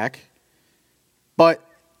quarterback, but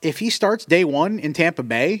if he starts day one in Tampa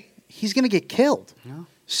Bay, he's going to get killed. No.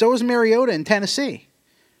 So is Mariota in Tennessee.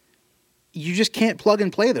 You just can't plug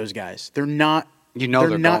and play those guys. They're not. They're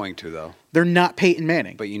going to, though. They're not Peyton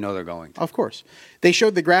Manning. But they're going to. Of course. They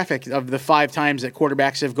showed the graphic of the 5 times that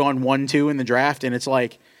quarterbacks have gone 1-2 in the draft, and it's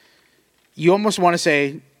like you almost want to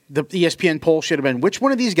say the ESPN poll should have been, which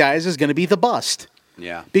one of these guys is going to be the bust?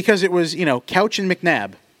 Yeah. Because it was, Couch and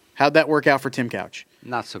McNabb. How'd that work out for Tim Couch?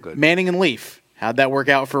 Not so good. Manning and Leaf. How'd that work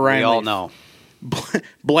out for Ryan We all Leaf? know.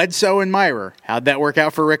 Bledsoe and Myrer. How'd that work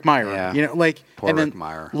out for Rick Myrer? Yeah. Poor and then Rick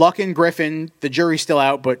Myrer. Luck and Griffin, the jury's still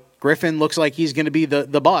out, but Griffin looks like he's going to be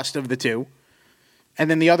the bust of the two. And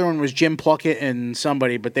then the other one was Jim Plunkett and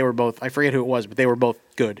somebody, but they were both, I forget who it was, but they were both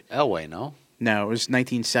good. Elway, no? No, it was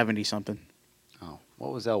 1970-something. Oh,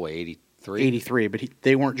 what was Elway, 83? 83, but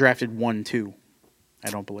they weren't drafted 1-2, I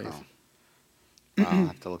don't believe. Oh. I'll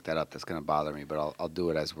have to look that up. That's going to bother me, but I'll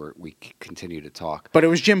do it as we continue to talk. But it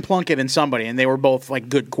was Jim Plunkett and somebody, and they were both like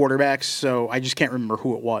good quarterbacks, so I just can't remember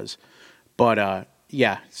who it was. But,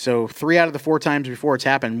 yeah, so 3 out of the 4 times before it's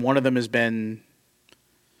happened, one of them has been,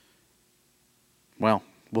 well,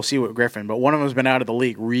 we'll see with Griffin, but one of them has been out of the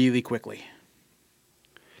league really quickly.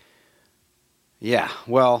 Yeah,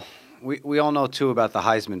 well, we all know, too, about the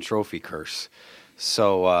Heisman Trophy curse.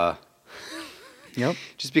 So, Yep.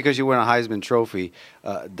 just because you win a Heisman Trophy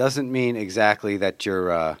doesn't mean exactly that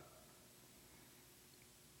you're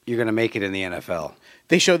going to make it in the NFL.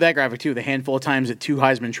 They showed that graphic, too, the handful of times that 2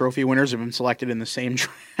 Heisman Trophy winners have been selected in the same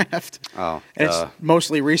draft. Oh, and it's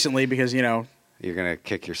mostly recently because, You're going to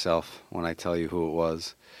kick yourself when I tell you who it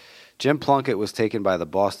was. Jim Plunkett was taken by the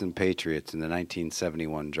Boston Patriots in the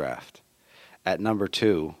 1971 draft. At number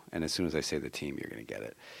 2, and as soon as I say the team, you're going to get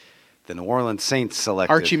it, the New Orleans Saints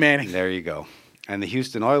selected Archie Manning. There you go. And the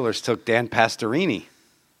Houston Oilers took Dan Pastorini.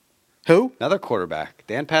 Who? Another quarterback.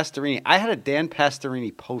 Dan Pastorini. I had a Dan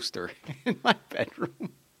Pastorini poster in my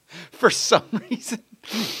bedroom for some reason.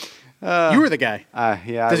 You were the guy.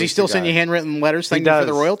 Yeah. Does he still send you handwritten letters thanking you for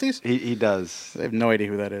the royalties? He does. I have no idea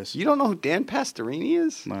who that is. You don't know who Dan Pastorini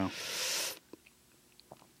is? No.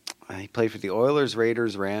 He played for the Oilers,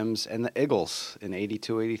 Raiders, Rams, and the Eagles in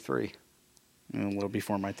 82-83. A little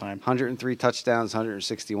before my time. 103 touchdowns,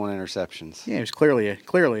 161 interceptions. Yeah, he was clearly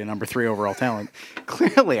a number 3 overall talent.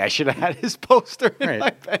 Clearly, I should have had his poster in Right.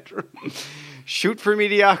 my bedroom. Shoot for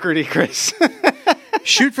mediocrity, Chris.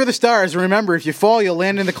 Shoot for the stars. Remember, if you fall, you'll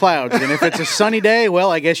land in the clouds. And if it's a sunny day,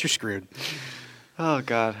 well, I guess you're screwed. Oh,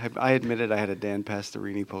 God. I admitted I had a Dan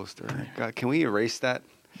Pastorini poster. God, can we erase that?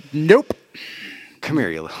 Nope. Come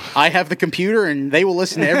here, you little. I have the computer, and they will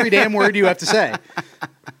listen to every damn word you have to say.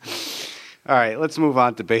 All right, let's move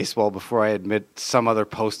on to baseball before I admit some other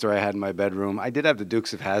poster I had in my bedroom. I did have the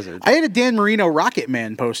Dukes of Hazzard. I had a Dan Marino Rocket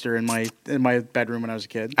Man poster in my bedroom when I was a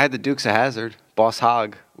kid. I had the Dukes of Hazzard. Boss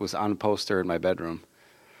Hogg was on a poster in my bedroom.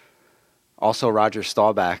 Also, Roger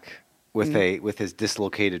Staubach with his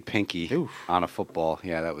dislocated pinky on a football.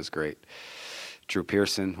 Yeah, that was great. Drew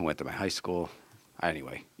Pearson, who went to my high school.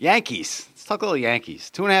 Anyway, Yankees. Let's talk a little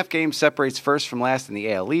Yankees. 2.5 games separates first from last in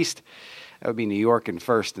the AL East. That would be New York in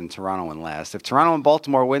first and Toronto in last. If Toronto and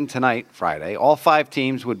Baltimore win tonight, Friday, all 5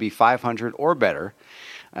 teams would be 500 or better.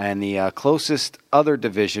 And the closest other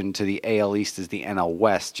division to the AL East is the NL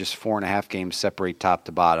West. Just 4.5 games separate top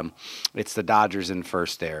to bottom. It's the Dodgers in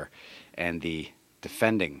first there. And the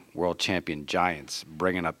defending world champion Giants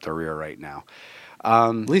bringing up the rear right now.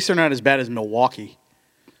 At least they're not as bad as Milwaukee.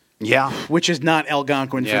 Yeah. Which is not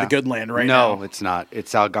Algonquin for the good land now. No, it's not.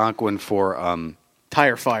 It's Algonquin for...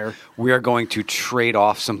 Tire fire. We are going to trade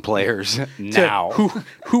off some players now.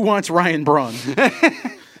 Who wants Ryan Braun?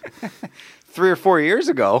 3 or 4 years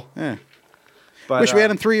ago. Yeah. But, Wish we had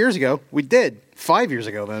him 3 years ago. We did. 5 years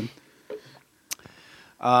ago then.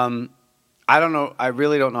 I don't know. I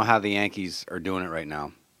really don't know how the Yankees are doing it right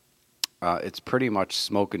now. It's pretty much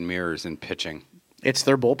smoke and mirrors in pitching. It's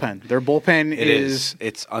their bullpen. Their bullpen is...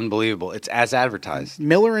 It's unbelievable. It's as advertised.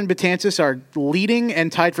 Miller and Betances are leading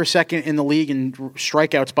and tied for second in the league in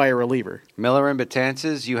strikeouts by a reliever. Miller and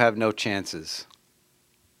Betances, you have no chances.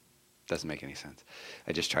 Doesn't make any sense.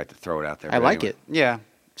 I just tried to throw it out there. I like it. Yeah.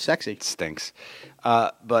 Sexy. It stinks.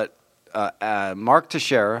 But Mark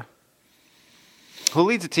Teixeira, who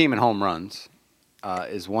leads the team in home runs,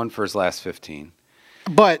 is 1 for his last 15.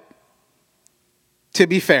 But, to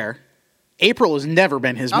be fair... April has never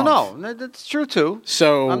been his month. Oh, no, that's true, too.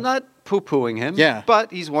 So I'm not poo-pooing him. Yeah.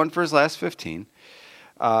 But he's 1 for his last 15.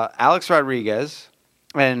 Alex Rodriguez,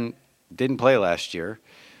 and didn't play last year,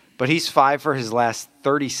 but he's 5 for his last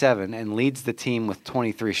 37 and leads the team with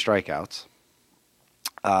 23 strikeouts.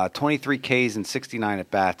 23 Ks and 69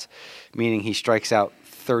 at bats, meaning he strikes out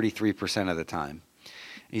 33% of the time.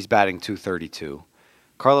 He's batting .232.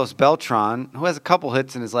 Carlos Beltran, who has a couple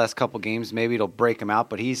hits in his last couple games, maybe it'll break him out,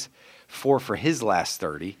 but he's 4 for his last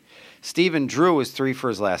 30. Steven Drew is 3 for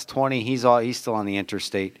his last 20. He's still on the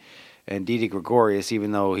interstate. And Didi Gregorius,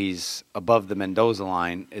 even though he's above the Mendoza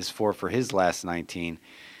line, is 4 for his last 19.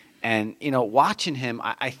 And, watching him,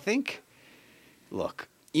 I think, look,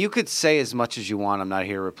 you could say as much as you want, I'm not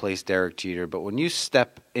here to replace Derek Jeter, but when you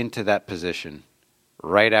step into that position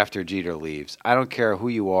right after Jeter leaves, I don't care who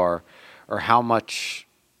you are or how much,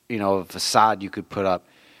 facade you could put up,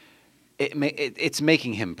 it's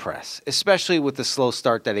making him press, especially with the slow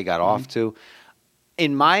start that he got off to.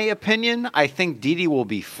 In my opinion, I think Didi will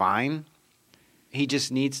be fine. He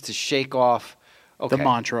just needs to shake off the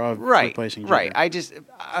mantra of replacing Jeter. Right. I just,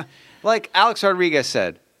 like Alex Rodriguez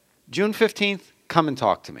said, June 15th, come and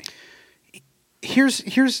talk to me. Here's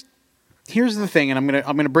the thing, and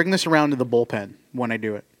I'm gonna bring this around to the bullpen when I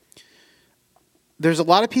do it. There's a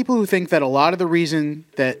lot of people who think that a lot of the reason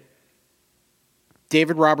that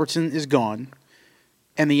David Robertson is gone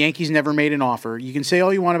and the Yankees never made an offer, you can say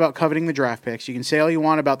all you want about coveting the draft picks. You can say all you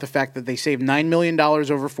want about the fact that they saved $9 million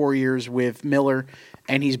over 4 years with Miller,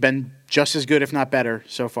 and he's been just as good, if not better,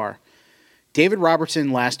 so far. David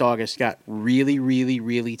Robertson last August got really, really,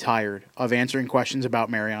 really tired of answering questions about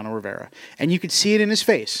Mariano Rivera. And you could see it in his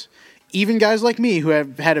face. Even guys like me who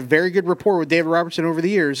have had a very good rapport with David Robertson over the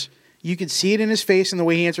years, you could see it in his face and the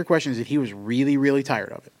way he answered questions that he was really, really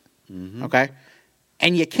tired of it. Mm-hmm. Okay?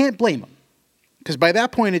 And you can't blame him. Because by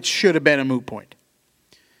that point, it should have been a moot point.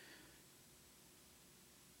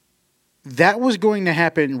 That was going to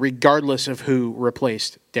happen regardless of who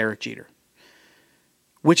replaced Derek Jeter.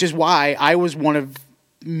 Which is why I was one of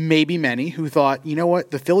maybe many who thought, you know what,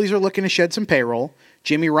 the Phillies are looking to shed some payroll.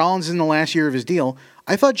 Jimmy Rollins is in the last year of his deal.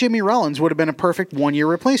 I thought Jimmy Rollins would have been a perfect one-year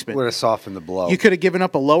replacement. Would have softened the blow. You could have given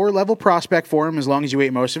up a lower-level prospect for him as long as you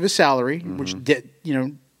ate most of his salary, which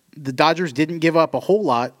the Dodgers didn't give up a whole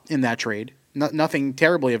lot in that trade. Nothing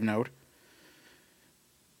terribly of note.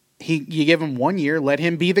 You give him 1 year, let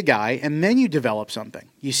him be the guy, and then you develop something.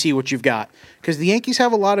 You see what you've got. Because the Yankees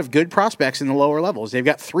have a lot of good prospects in the lower levels. They've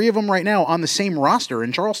got 3 of them right now on the same roster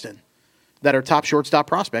in Charleston that are top shortstop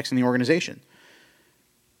prospects in the organization.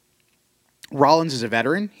 Rollins is a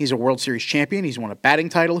veteran. He's a World Series champion. He's won a batting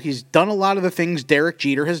title. He's done a lot of the things Derek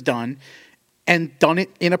Jeter has done and done it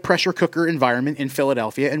in a pressure cooker environment in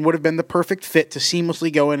Philadelphia and would have been the perfect fit to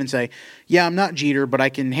seamlessly go in and say, yeah, I'm not Jeter, but I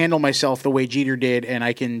can handle myself the way Jeter did and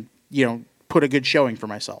I can, put a good showing for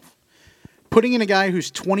myself. Putting in a guy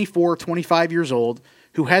who's 24, 25 years old,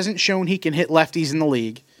 who hasn't shown he can hit lefties in the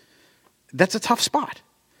league, that's a tough spot.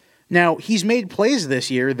 Now, he's made plays this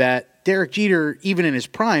year that Derek Jeter, even in his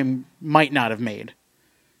prime, might not have made,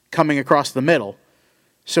 coming across the middle.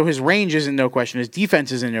 So his range is in no question. His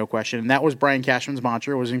defense is in no question. And that was Brian Cashman's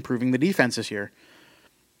mantra, was improving the defense this year.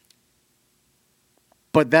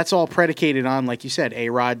 But that's all predicated on, like you said,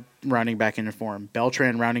 A-Rod rounding back into form,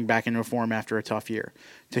 Beltran rounding back into form after a tough year,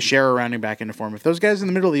 Teixeira rounding back into form. If those guys in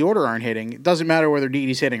the middle of the order aren't hitting, it doesn't matter whether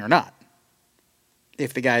Didi's hitting or not,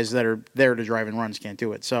 if the guys that are there to drive in runs can't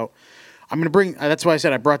do it. So I'm going to bring – that's why I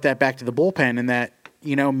said I brought that back to the bullpen, and that,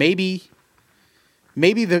 maybe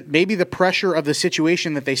the pressure of the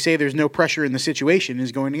situation that they say there's no pressure in the situation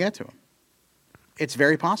is going to get to him. It's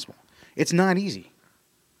very possible. It's not easy.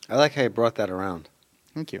 I like how you brought that around.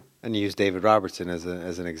 Thank you. And you use David Robertson as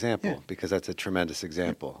an example because that's a tremendous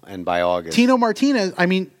example. And by August, Tino Martinez,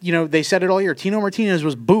 they said it all year. Tino Martinez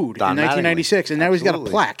was booed in 1996, and now he's got a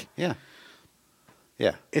plaque. Yeah.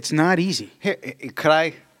 Yeah. It's not easy. Here, could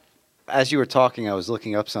I, as you were talking, I was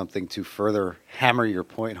looking up something to further hammer your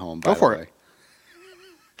point home. Go for it.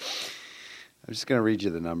 I'm just going to read you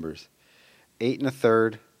the numbers. 8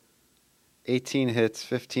 1/3, 18 hits,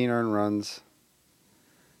 15 earned runs,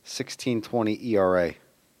 16.20 ERA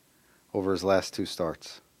over his last 2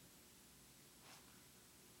 starts.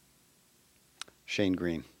 Shane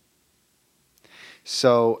Green.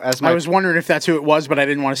 So I was wondering if that's who it was, but I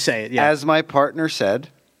didn't want to say it. Yeah. As my partner said,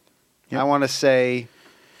 I want to say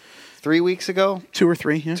 3 weeks ago. 2 or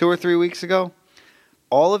 3. Yeah. 2 or 3 weeks ago.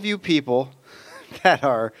 All of you people that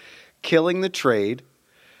are killing the trade,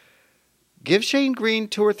 give Shane Green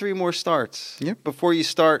 2 or 3 more starts before you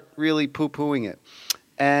start really poo-pooing it.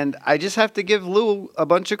 And I just have to give Lou a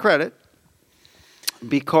bunch of credit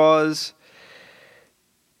because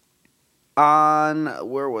on,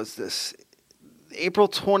 where was this? April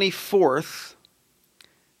 24th,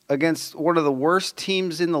 against one of the worst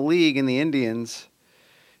teams in the league in the Indians.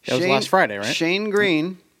 That was last Friday, right? Shane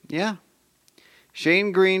Green,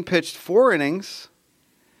 Shane Green pitched 4 innings,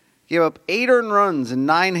 Gave up 8 earned runs and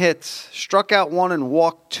 9 hits. Struck out 1 and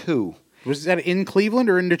walked 2. Was that in Cleveland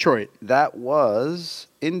or in Detroit? That was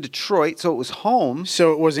in Detroit, so it was home.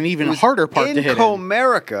 So it was an even harder park to hit in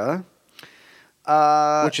Comerica.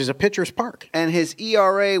 Which is a pitcher's park. And his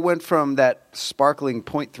ERA went from that sparkling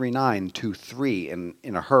 .39 to 3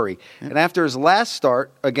 in a hurry. Yep. And after his last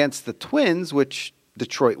start against the Twins, which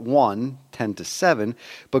Detroit won 10-7,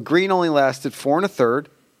 but Green only lasted 4 1/3,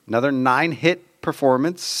 another 9-hit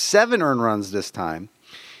performance, 7 earned runs this time.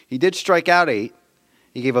 He did strike out 8.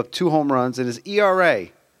 He gave up 2 home runs, and his ERA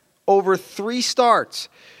over 3 starts.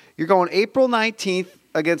 You're going April 19th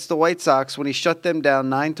against the White Sox when he shut them down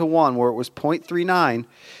 9-1, where it was .39.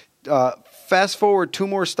 Fast forward 2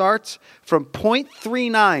 more starts from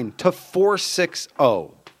 .39 to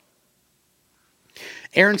 .460.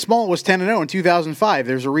 Aaron Small was 10-0 in 2005.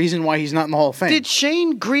 There's a reason why he's not in the Hall of Fame. Did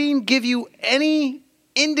Shane Green give you any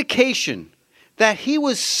indication that he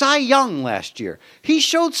was Cy Young last year? He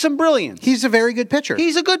showed some brilliance. He's a very good pitcher.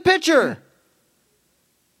 He's a good pitcher.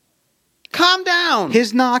 Calm down.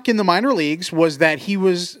 His knock in the minor leagues was that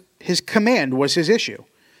his command was his issue.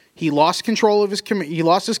 He lost control of he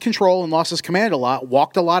lost his control and lost his command a lot,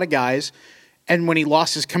 walked a lot of guys, and when he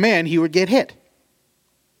lost his command, he would get hit.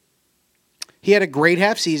 He had a great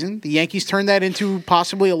half season. The Yankees turned that into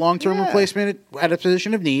possibly a long-term replacement at a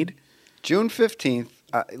position of need. June 15th,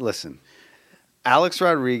 listen, Alex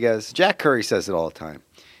Rodriguez, Jack Curry says it all the time.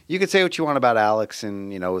 You could say what you want about Alex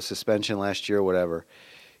and, his suspension last year or whatever.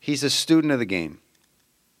 He's a student of the game.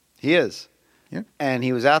 He is. Yeah. And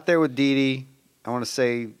he was out there with Didi, I want to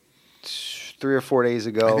say 3 or 4 days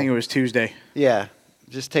ago. I think it was Tuesday. Yeah.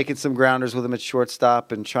 Just taking some grounders with him at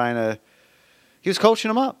shortstop and trying to... He was coaching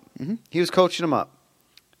him up. Mm-hmm. He was coaching him up.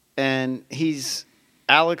 And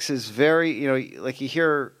Alex is very, like you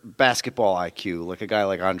hear basketball IQ, like a guy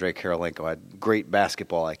like Andrei Kirilenko had great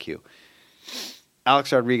basketball IQ.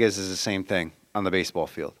 Alex Rodriguez is the same thing on the baseball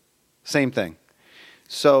field. Same thing.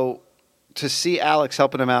 So to see Alex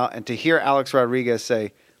helping him out and to hear Alex Rodriguez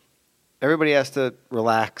say, everybody has to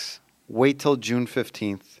relax, wait till June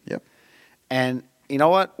 15th. Yep. And you know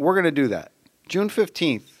what? We're going to do that. June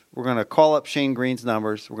 15th, we're going to call up Shane Green's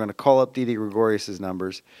numbers. We're going to call up Didi Gregorius'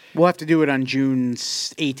 numbers. We'll have to do it on June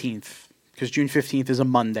 18th because June 15th is a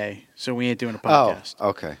Monday, so we ain't doing a podcast. Oh,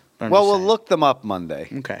 okay. Well, we'll look them up Monday.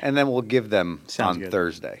 Okay. And then we'll give them Sounds on good.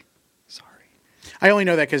 Thursday. I only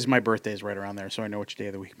know that because my birthday is right around there, so I know which day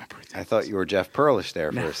of the week my birthday is. I thought you were Jeff Perlish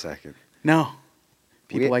there for a second. No.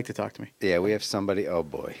 People like to talk to me. Yeah, we have somebody. Oh,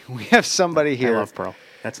 boy. We have somebody here. I love Pearl.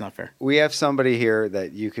 That's not fair. We have somebody here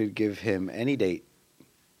that you could give him any date.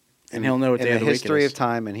 And he'll know what day of the week it is. In the history of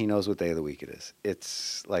time, and he knows what day of the week it is.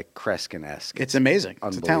 It's like Kreskin-esque. It's amazing.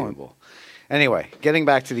 It's a talent. Unbelievable. Anyway, getting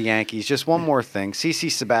back to the Yankees, just one more thing. CC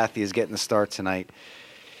Sabathia is getting the start tonight.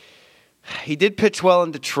 He did pitch well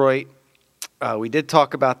in Detroit. We did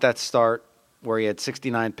talk about that start where he had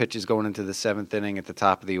 69 pitches going into the 7th inning at the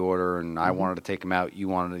top of the order, and I wanted to take him out. You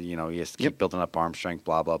wanted to, he has to keep building up arm strength,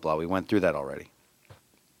 blah, blah, blah. We went through that already.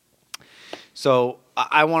 So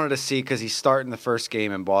I wanted to see, because he's starting the first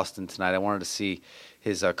game in Boston tonight, I wanted to see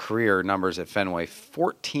his career numbers at Fenway.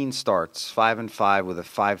 14 starts, 5-5 with a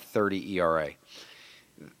 5.30 ERA.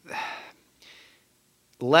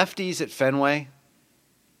 Lefties at Fenway,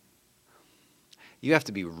 you have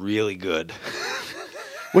to be really good.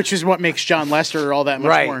 Which is what makes John Lester all that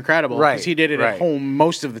much more incredible. Right. Because he did it at home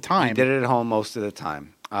most of the time. He did it at home most of the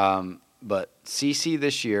time. But CC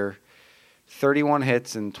this year, 31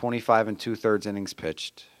 hits and 25 2/3 innings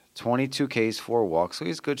pitched, 22 Ks, 4 walks. So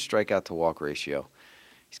he's good strikeout to walk ratio.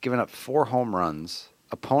 He's given up 4 home runs.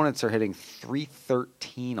 Opponents are hitting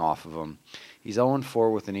 .313 off of him. He's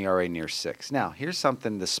 0-4 with an ERA near 6. Now, here's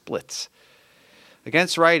something, the splits.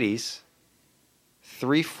 Against righties,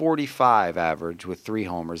 .345 average with 3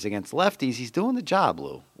 homers. Against lefties, he's doing the job,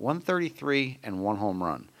 Lou. 133 and 1 home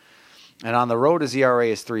run. And on the road, his ERA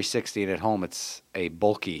is .360, and at home, it's a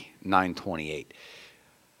bulky .928.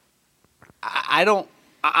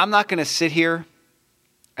 I'm not going to sit here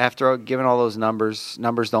after giving all those numbers.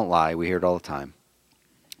 Numbers don't lie. We hear it all the time.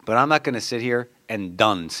 But I'm not going to sit here and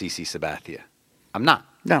dun CC Sabathia. I'm not.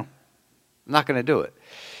 No. I'm not going to do it.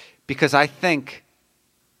 Because I think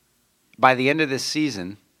by the end of this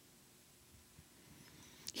season,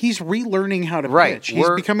 he's relearning how to pitch. He's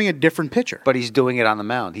becoming a different pitcher. But he's doing it on the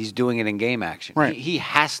mound. He's doing it in game action. Right. He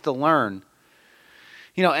has to learn.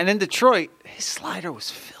 And in Detroit, his slider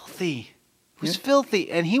was filthy. It was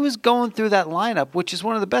filthy. And he was going through that lineup, which is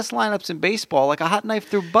one of the best lineups in baseball, like a hot knife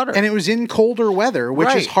through butter. And it was in colder weather,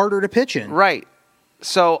 which is harder to pitch in. Right.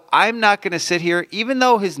 So I'm not going to sit here, even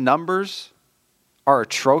though his numbers are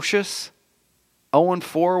atrocious,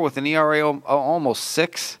 0-4 with an ERA almost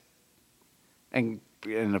 6, and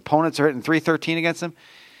opponents are hitting .313 against them.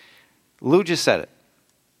 Lou just said it.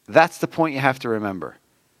 That's the point you have to remember.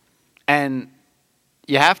 And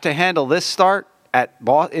you have to handle this start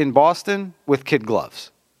in Boston with kid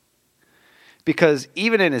gloves. Because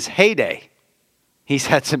even in his heyday, he's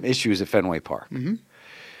had some issues at Fenway Park. Mm-hmm.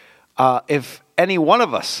 If any one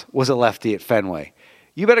of us was a lefty at Fenway,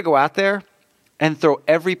 you better go out there and throw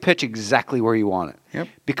every pitch exactly where you want it. Yep.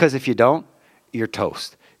 Because if you don't, you're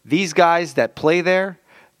toast. These guys that play there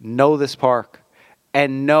know this park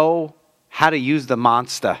and know how to use the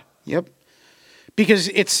monster. Yep. Because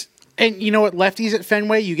and you know what, lefties at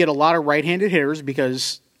Fenway, you get a lot of right-handed hitters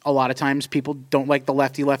because a lot of times people don't like the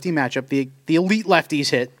lefty-lefty matchup. The elite lefties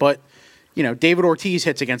hit, but, David Ortiz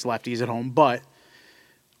hits against lefties at home, but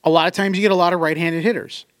a lot of times you get a lot of right-handed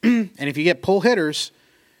hitters. And if you get pull hitters,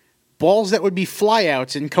 balls that would be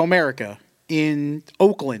flyouts in Comerica, in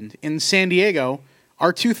Oakland, in San Diego,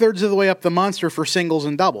 are 2/3 of the way up the monster for singles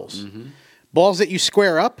and doubles. Mm-hmm. Balls that you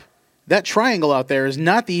square up, that triangle out there is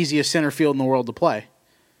not the easiest center field in the world to play.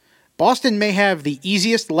 Boston may have the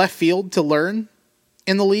easiest left field to learn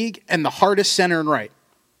in the league and the hardest center and right.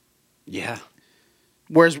 Yeah.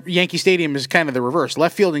 Whereas Yankee Stadium is kind of the reverse.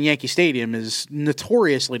 Left field in Yankee Stadium is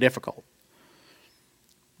notoriously difficult.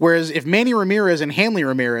 Whereas if Manny Ramirez and Hanley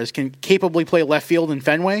Ramirez can capably play left field in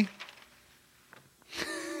Fenway,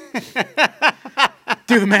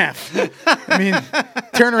 do the math. I mean,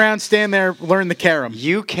 turn around, stand there, learn the carom.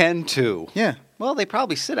 You can too. Yeah. Well, they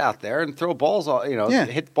probably sit out there and throw balls,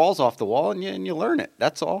 hit balls off the wall, and you learn it.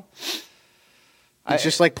 That's all. It's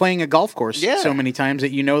just like playing a golf course so many times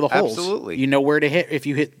that you know the holes. Absolutely. You know where to hit if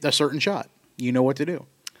you hit a certain shot. You know what to do.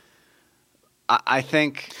 I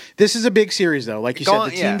think this is a big series, though. Like you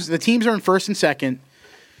said, the teams are in first and second.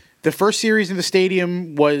 The first series in the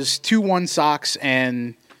stadium was 2-1 Sox,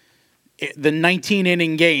 and the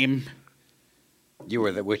 19-inning game.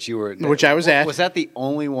 Which I was at. Was that the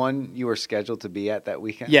only one you were scheduled to be at that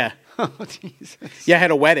weekend? Yeah. Oh, Jesus. Yeah, I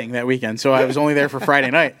had a wedding that weekend, so I was only there for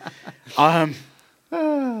Friday night.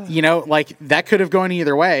 That could have gone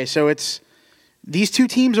either way. So these two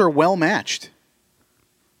teams are well matched.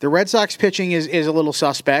 The Red Sox pitching is a little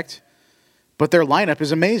suspect, but their lineup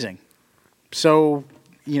is amazing. So,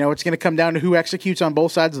 it's going to come down to who executes on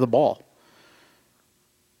both sides of the ball.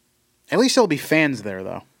 At least there'll be fans there,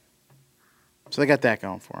 though. So they got that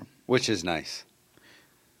going for them. Which is nice.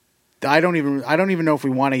 I don't even know if we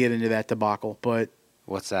want to get into that debacle, but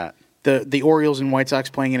what's that? The Orioles and White Sox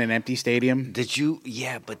playing in an empty stadium. Did you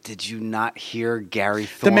not hear Gary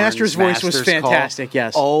Thorne's The Master's voice was fantastic, call?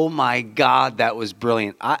 Yes. Oh, my God, that was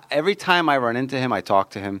brilliant. Every time I run into him, I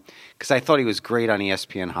talk to him because I thought he was great on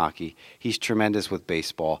ESPN hockey. He's tremendous with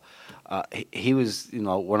baseball. He was,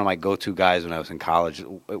 one of my go-to guys when I was in college.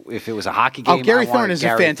 If it was a hockey game, Gary Thorne is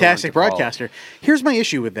a fantastic broadcaster. Here's my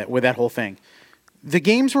issue with that whole thing. The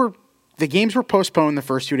games were postponed the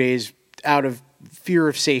first 2 days out of fear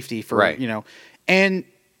of safety and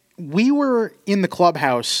we were in the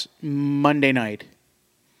clubhouse Monday night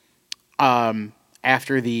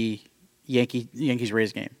after the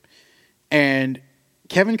Yankees-Rays game, and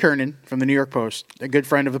Kevin Kernan from the New York Post, a good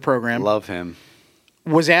friend of the program, love him,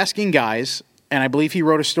 was asking guys, and I believe he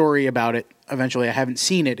wrote a story about it eventually. I haven't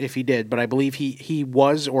seen it if he did, but I believe he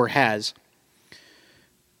was or has,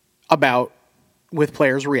 about with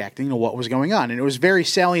players reacting to what was going on. And it was very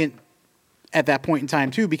salient at that point in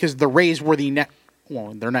time, too, because the Rays were they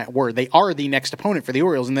are the next opponent for the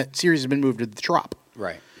Orioles, and that series has been moved to the Trop.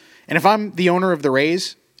 Right. And if I'm the owner of the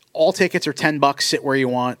Rays, all tickets are $10, sit where you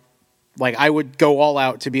want. Like, I would go all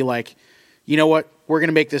out to be like, you know what, we're going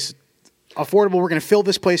to make this affordable. We're going to fill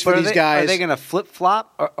this place for these guys. Are they going to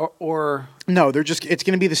flip-flop or? No, it's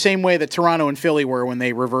going to be the same way that Toronto and Philly were when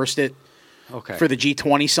they reversed it for the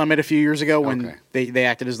G20 summit a few years ago when they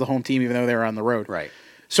acted as the home team even though they were on the road. Right.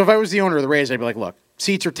 So if I was the owner of the Rays, I'd be like, look,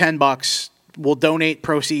 seats are $10. We'll donate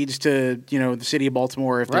proceeds to, the city of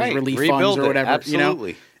Baltimore if there's relief funds or whatever.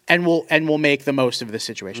 Absolutely. And we'll make the most of this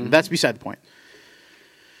situation. Mm-hmm. That's beside the point.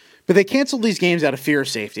 But they canceled these games out of fear of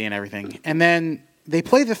safety and everything. And then they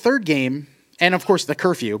play the third game, and of course the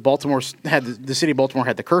curfew. The city of Baltimore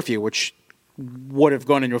had the curfew, which would have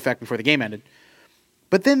gone into effect before the game ended.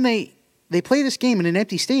 But then they play this game in an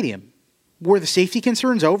empty stadium. Were the safety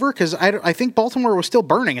concerns over? Because I think Baltimore was still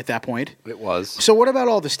burning at that point. It was. So what about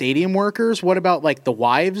all the stadium workers? What about the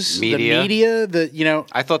wives, the media?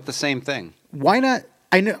 I thought the same thing. Why not?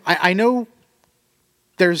 I know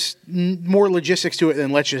there's more logistics to it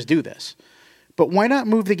than let's just do this. But why not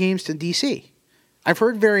move the games to D.C.? I've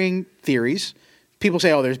heard varying theories. people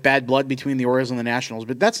say, oh, there's bad blood between the Orioles and the Nationals,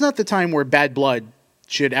 but that's not the time where bad blood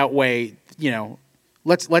should outweigh,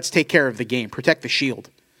 let's take care of the game, protect the shield.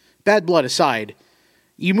 Bad blood aside,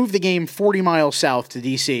 you move the game 40 miles south to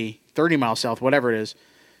D.C., 30 miles south, whatever it is,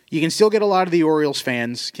 you can still get a lot of the Orioles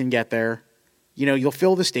fans can get there. You'll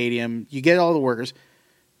fill the stadium. You get all the workers.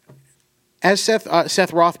 As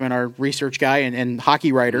Seth Rothman, our research guy and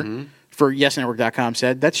hockey writer for YesNetwork.com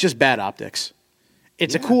said, that's just bad optics.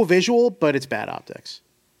 It's a cool visual, but it's bad optics.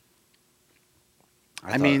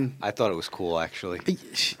 I thought it was cool, actually.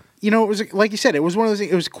 It was like you said, it was one of those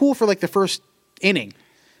things. It was cool for like the first inning.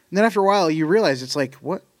 And then after a while, you realize it's like,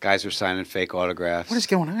 what? Guys were signing fake autographs. What is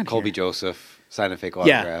going on Colby here? Joseph signing fake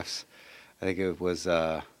autographs. I think it was...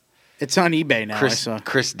 It's on eBay now.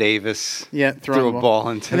 Chris Davis threw a ball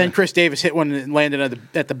into... And then Chris Davis hit one and landed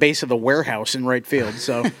at the base of the warehouse in right field.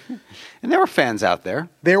 So, and there were fans out there.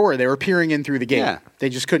 They were peering in through the gate. Yeah. They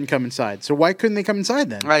just couldn't come inside. So why couldn't they come inside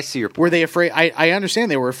then? I see your point. Were they afraid? I understand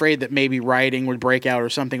they were afraid that maybe rioting would break out or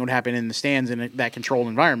something would happen in the stands in that controlled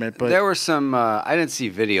environment. But there were some... I didn't see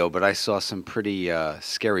video, but I saw some pretty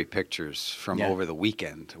scary pictures from over the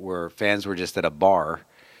weekend where fans were just at a bar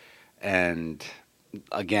and...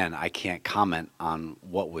 Again, I can't comment on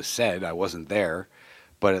what was said. I wasn't there,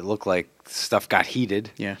 but it looked like stuff got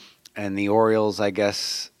heated. Yeah. And the Orioles, I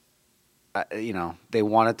guess, they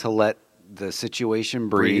wanted to let the situation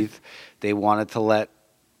breathe. They wanted to let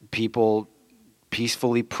people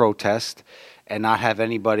peacefully protest and not have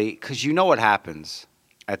anybody, because you know what happens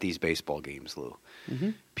at these baseball games, Lou.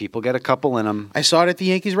 Mm-hmm. People get a couple in them. I saw it at the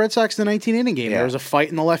Yankees-Red Sox, the 19-inning game. Yeah. There was a fight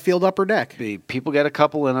in the left field upper deck. People get a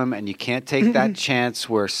couple in them, and you can't take that chance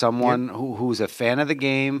where someone who's a fan of the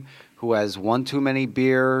game, who has one too many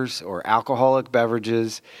beers or alcoholic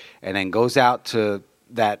beverages, and then goes out to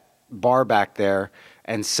that bar back there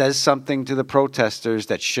and says something to the protesters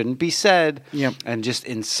that shouldn't be said and just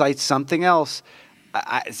incites something else.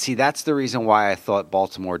 I see, that's the reason why I thought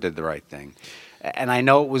Baltimore did the right thing. And I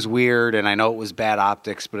know it was weird, and I know it was bad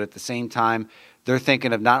optics, but at the same time, they're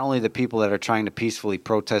thinking of not only the people that are trying to peacefully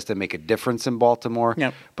protest and make a difference in Baltimore,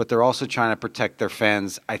 but they're also trying to protect their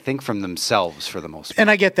fans, I think, from themselves for the most part. And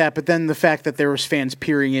I get that, but then the fact that there was fans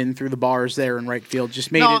peering in through the bars there in right field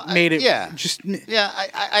just made it.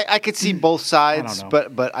 I could see both sides,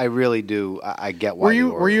 but I really do. I get why.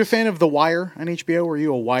 Were you a fan of The Wire on HBO? Were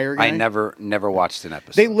you a Wire guy? I never watched an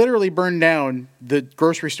episode. They literally burned down the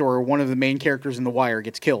grocery store where one of the main characters in The Wire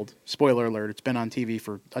gets killed. Spoiler alert, it's been on TV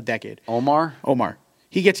for a decade. Omar.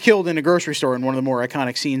 He gets killed in a grocery store in one of the more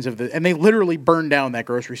iconic scenes and they literally burned down that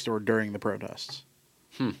grocery store during the protests.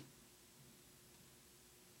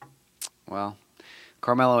 Well,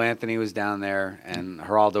 Carmelo Anthony was down there, and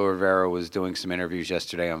Geraldo Rivera was doing some interviews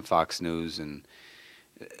yesterday on Fox News, and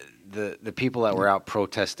the people that were out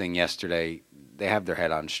protesting yesterday, they have their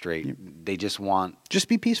head on straight. They just want... Just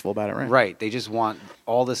be peaceful about it, right? Right. They just want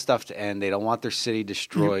all this stuff to end. They don't want their city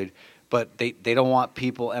destroyed. But they don't want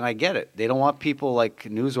people, and I get it, they don't want people like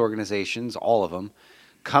news organizations, all of them,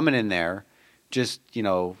 coming in there just,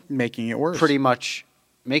 making it worse. Pretty much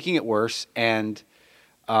making it worse and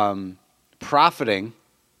profiting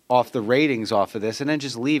off the ratings off of this and then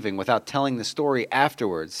just leaving without telling the story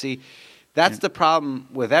afterwards. See, that's the problem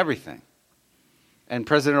with everything. And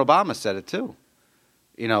President Obama said it too.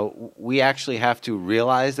 We actually have to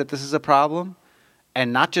realize that this is a problem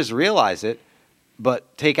and not just realize it,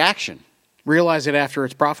 but take action. Realize it after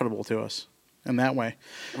it's profitable to us in that way.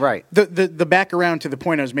 Right. The back around to the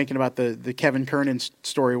point I was making about the Kevin Kernan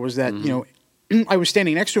story was that, I was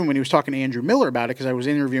standing next to him when he was talking to Andrew Miller about it because I was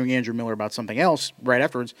interviewing Andrew Miller about something else right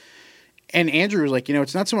afterwards. And Andrew was like,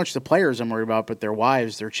 it's not so much the players I'm worried about, but their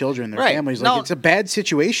wives, their children, their families. Like, it's a bad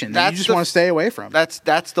situation that you just want to stay away from. That's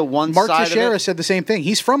the one Mark side Teixeira of it. said the same thing.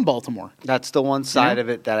 He's from Baltimore. That's the one side of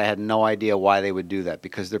it that I had no idea why they would do that,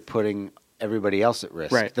 because they're putting everybody else at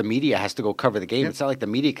risk. Right. The media has to go cover the game. It's not like the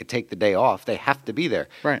media could take the day off. They have to be there.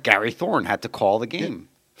 Right. Gary Thorne had to call the game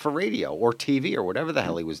for radio or TV or whatever the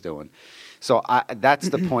hell he was doing. So that's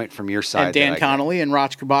the point from your side. And Dan Connolly and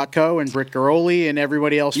Raj Kubatko and Britt Garoli and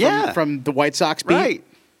everybody else from the White Sox beat.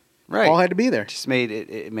 Right. All had to be there. Just made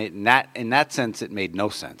it made in that sense it made no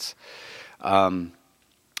sense. All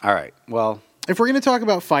right. Well, if we're going to talk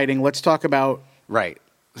about fighting, let's talk about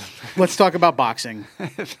Let's talk about boxing,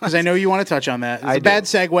 because I know you want to touch on that. It's a bad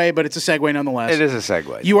segue, but it's a segue nonetheless. It is a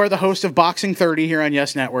segue. You are the host of Boxing 30 here on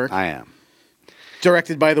Yes Network. I am.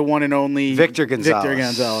 Directed by the one and only Victor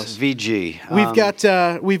Gonzalez. VG.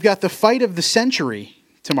 We've got the fight of the century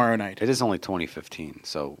tomorrow night. It is only 2015,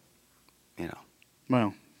 so,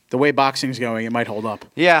 Well, the way boxing's going, it might hold up.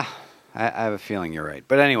 Yeah, I have a feeling you're right.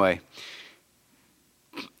 But anyway,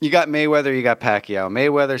 You got Mayweather, you got Pacquiao.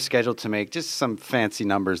 Mayweather scheduled to make just some fancy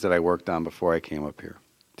numbers that I worked on before I came up here.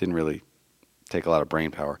 Didn't really take a lot of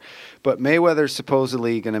brain power. But Mayweather's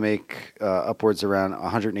supposedly going to make upwards around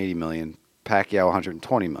 $180 million, Pacquiao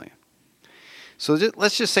 $120 million. So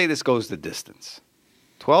let's just say this goes the distance.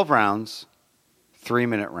 12 rounds,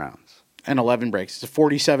 3-minute rounds. And 11 breaks. It's a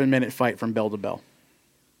 47-minute fight from bell to bell.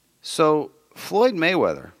 So Floyd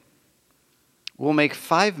Mayweather will make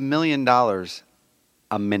 $5 million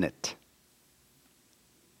a minute.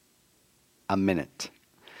 A minute.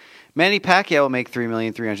 Manny Pacquiao will make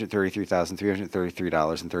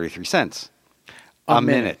 $3,333,333.33 a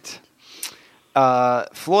minute.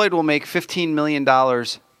 Floyd will make $15 million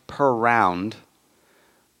per round.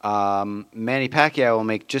 Manny Pacquiao will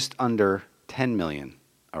make just under $10 million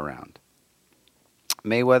a round.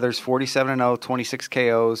 Mayweather's 47-0, 26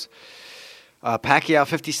 KOs. Pacquiao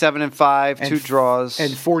 57-5, 2 draws,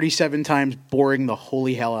 and 47 times boring the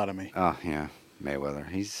holy hell out of me. Oh yeah, Mayweather.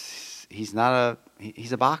 He's a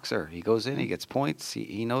boxer. He goes in, he gets points.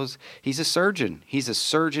 He knows he's a surgeon. He's a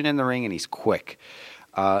surgeon in the ring, and he's quick.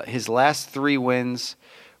 His last 3 wins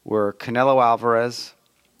were Canelo Alvarez,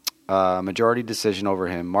 majority decision over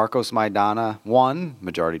him. Marcos Maidana 1,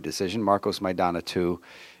 majority decision. Marcos Maidana 2,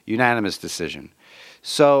 unanimous decision.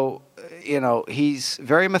 So, he's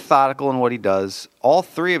very methodical in what he does. All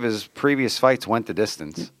 3 of his previous fights went the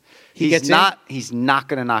distance. He's not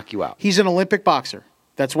going to knock you out. He's an Olympic boxer.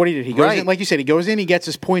 That's what he did. He goes in, like you said, he goes in, he gets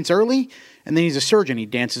his points early, and then he's a surgeon. He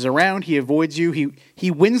dances around, he avoids you. He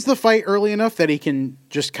wins the fight early enough that he can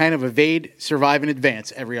just kind of evade, survive, and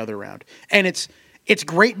advance every other round. And it's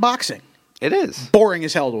great boxing. It is. Boring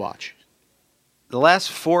as hell to watch. The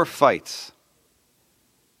last 4 fights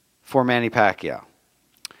for Manny Pacquiao.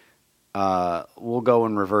 We'll go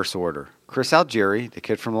in reverse order. Chris Algieri, the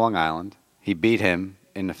kid from Long Island, he beat him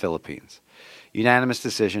in the Philippines. Unanimous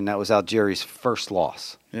decision. That was Algieri's first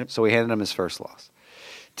loss. Yep. So he handed him his first loss.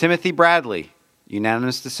 Timothy Bradley,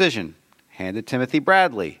 unanimous decision. Handed Timothy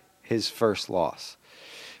Bradley his first loss.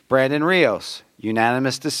 Brandon Rios,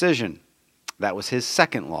 unanimous decision. That was his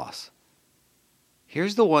second loss.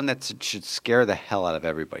 Here's the one that should scare the hell out of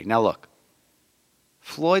everybody. Now look.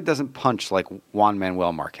 Floyd doesn't punch like Juan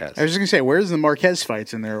Manuel Marquez. I was just going to say, where's the Marquez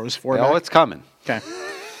fights in there? It was 4 Oh, it's coming. Okay.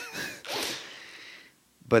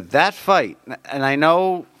 But that fight, and I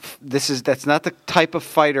know that's not the type of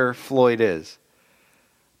fighter Floyd is,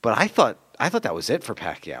 but I thought that was it for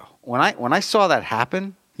Pacquiao. When I saw that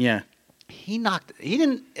happen, yeah,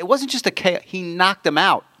 it wasn't just a KO, he knocked him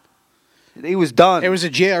out. He was done. It was a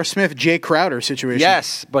J.R. Smith, Jay Crowder situation.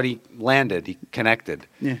 Yes, but he landed, he connected.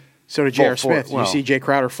 Yeah. So did J.R. Smith. Did you see Jay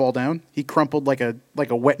Crowder fall down? He crumpled like a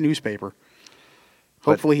wet newspaper.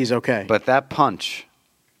 Hopefully he's okay. But that punch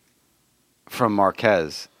from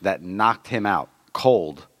Marquez that knocked him out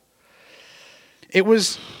cold. It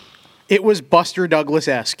was Buster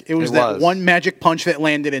Douglas-esque. It was that one magic punch that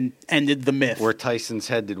landed and ended the myth. Where Tyson's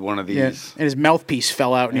head did one of these. Yeah. And his mouthpiece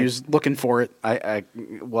fell out and he was looking for it.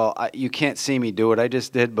 You can't see me do it. I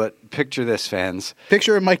just did, but picture this, fans.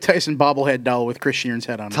 Picture a Mike Tyson bobblehead doll with Chris Shearn's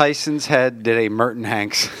head on it. Tyson's head did a Merton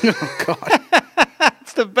Hanks. Oh, God.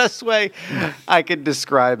 It's the best way I could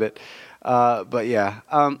describe it. But yeah,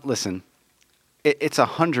 listen, it's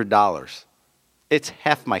 $100. It's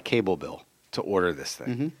half my cable bill to order this thing.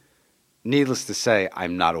 Mm-hmm. Needless to say,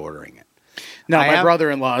 I'm not ordering it. No, my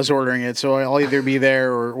brother-in-law is ordering it, so I'll either be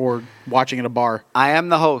there or watching at a bar. I am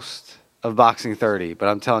the host of Boxing 30, but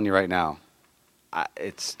I'm telling you right now,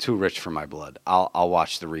 it's too rich for my blood. I'll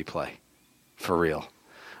watch the replay, for real.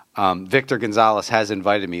 Victor Gonzalez has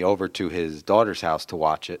invited me over to his daughter's house to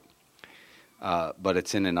watch it, but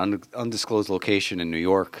it's in an undisclosed location in New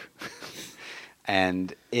York.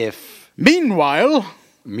 And if... Meanwhile,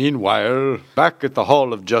 back at the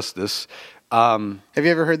Hall of Justice... have you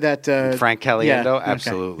ever heard that... Frank Caliendo? Yeah,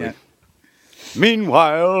 absolutely. okay, yeah.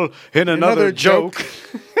 Meanwhile, in another joke...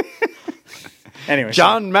 Anyway,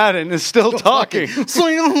 John Madden is still talking.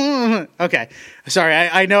 Okay. Sorry,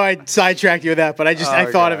 I know I sidetracked you with that, but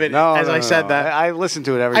I thought of it as I said that. I listen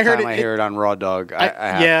to it every time I hear it on Raw Dog.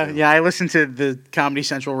 I listen to the Comedy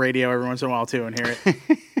Central radio every once in a while, too, and hear it.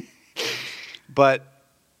 But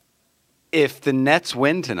if the Nets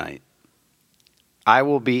win tonight, I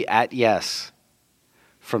will be at Yes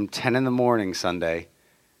from 10 in the morning Sunday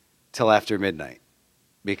till after midnight.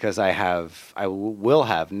 Because I will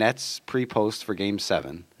have Nets pre-post for Game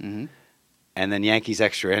 7, mm-hmm. and then Yankees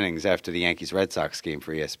extra innings after the Yankees-Red Sox game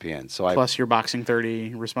for ESPN. Plus your Boxing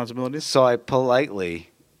 30 responsibilities? So I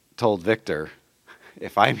politely told Victor,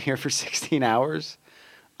 if I'm here for 16 hours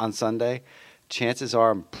on Sunday, chances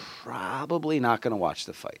are I'm probably not going to watch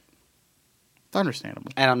the fight.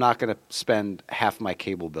 Understandable. And I'm not going to spend half my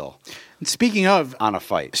cable bill And speaking of, on a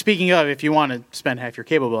fight. if you want to spend half your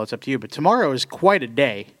cable bill, it's up to you. But tomorrow is quite a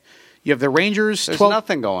day. You have the Rangers. There's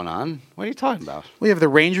nothing going on. What are you talking about? We have the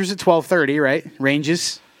Rangers at 12:30, right?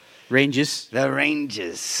 Rangers. The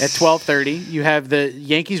Rangers. At 12:30. You have the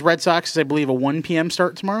Yankees Red Sox, I believe, a 1 p.m.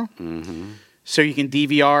 start tomorrow. Mm-hmm. So you can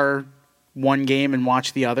DVR one game and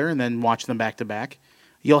watch the other, and then watch them back to back.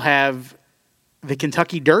 You'll have the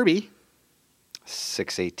Kentucky Derby.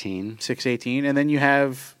 6:18. 6:18, and then you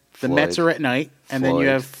have the Floyd. Mets are at night, and then you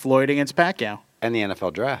have Floyd against Pacquiao. And the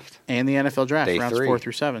NFL draft. Day rounds 3. 4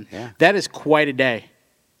 through 7. Yeah. That is quite a day.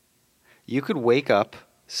 You could wake up,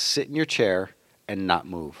 sit in your chair, and not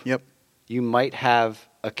move. Yep. You might have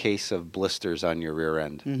a case of blisters on your rear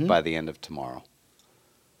end by the end of tomorrow.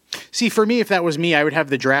 See, for me, if that was me, I would have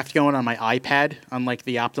the draft going on my iPad, on like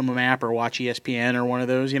the Optimum app, or watch ESPN or one of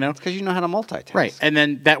those, It's because you know how to multitask. Right. And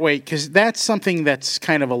then that way, because that's something that's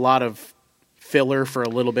kind of a lot of filler for a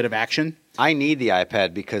little bit of action. I need the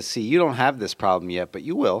iPad because, see, you don't have this problem yet, but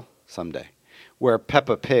you will someday, where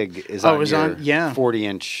Peppa Pig is on your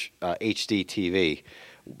 40-inch HD TV.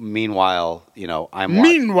 Meanwhile,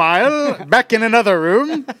 Meanwhile, back in another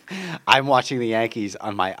room. I'm watching the Yankees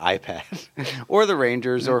on my iPad or the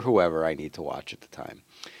Rangers or whoever I need to watch at the time.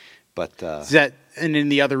 But and in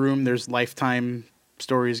the other room, there's Lifetime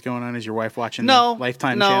stories going on. Is your wife watching the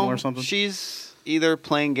Lifetime channel or something? She's either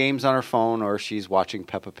playing games on her phone or she's watching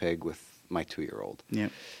Peppa Pig with my 2-year-old. Yeah.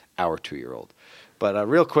 Our 2-year-old. But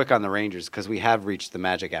real quick on the Rangers, because we have reached the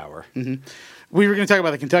magic hour. Mm-hmm. We were going to talk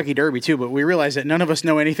about the Kentucky Derby, too, but we realized that none of us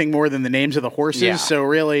know anything more than the names of the horses, Yeah. so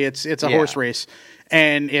really it's a horse race.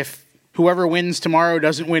 And if whoever wins tomorrow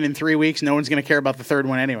doesn't win in 3 weeks, no one's going to care about the third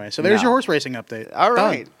one anyway. So there's your horse racing update. All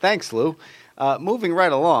right. Done. Thanks, Lou. Moving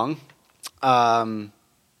right along, the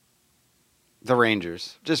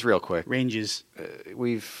Rangers. Just real quick. Ranges.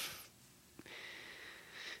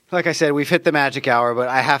 Like I said, we've hit the magic hour, but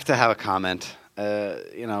I have to have a comment.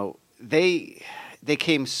 They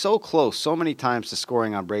came so close so many times to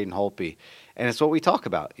scoring on Braden Holtby, and it's what we talk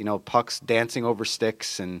about. Pucks dancing over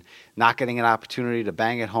sticks and not getting an opportunity to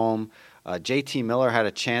bang it home. JT Miller had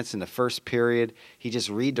a chance in the first period. He just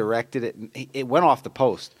redirected it. It went off the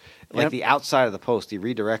post, like the outside of the post. He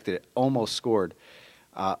redirected it, almost scored.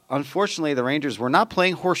 Unfortunately, the Rangers were not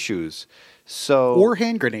playing horseshoes, or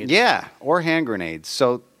hand grenades. Yeah, or hand grenades.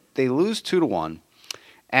 So they lose 2-1.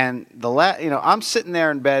 And I'm sitting there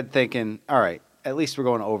in bed thinking, all right, at least we're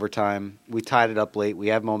going to overtime. We tied it up late. We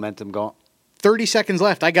have momentum going. 30 seconds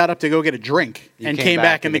left. I got up to go get a drink and came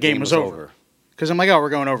back and the game was over. Because I'm like, we're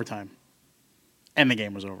going overtime. And the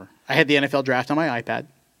game was over. I had the NFL draft on my iPad,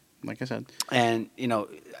 like I said. And,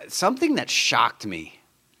 something that shocked me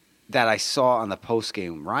that I saw on the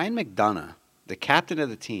postgame, Ryan McDonough, the captain of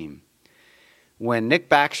the team, when Nick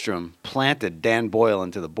Backstrom planted Dan Boyle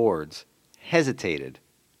into the boards, hesitated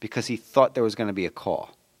because he thought there was going to be a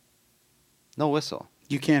call. No whistle.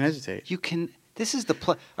 You can't hesitate. You can. This is the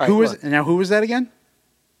play. Who was that again?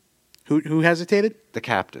 Who hesitated? The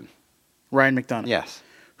captain. Ryan McDonough. Yes.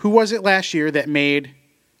 Who was it last year that made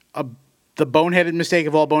the boneheaded mistake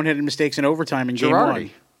of all boneheaded mistakes in overtime in Game 1?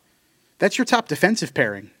 That's your top defensive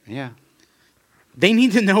pairing. Yeah. They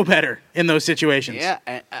need to know better in those situations. Yeah,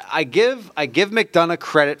 I give McDonough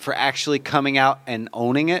credit for actually coming out and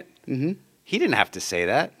owning it. Mm-hmm. He didn't have to say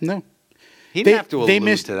that. No. He didn't have to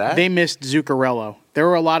allude to that. They missed Zuccarello. There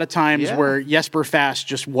were a lot of times where Jesper Fast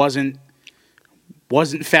just wasn't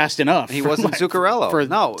fast enough. He wasn't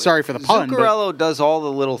Zuccarello. Sorry for the pun. Zuccarello does all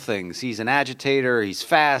the little things. He's an agitator. He's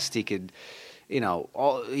fast. He could,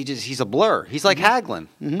 he's a blur. He's like Hagelin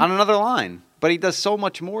on another line. But he does so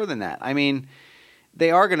much more than that. I mean,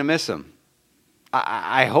 they are going to miss him.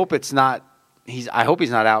 I hope it's not. I hope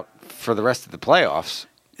he's not out for the rest of the playoffs.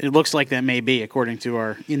 It looks like that may be, according to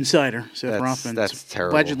our insider, Seth Rothman. That's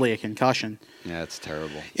terrible. Allegedly a concussion. Yeah, it's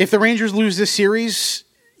terrible. If the Rangers lose this series,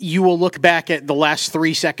 you will look back at the last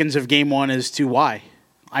 3 seconds of Game 1 as to why.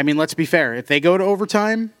 I mean, let's be fair. If they go to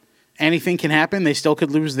overtime, anything can happen. They still could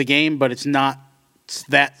lose the game, but it's not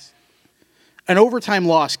that. An overtime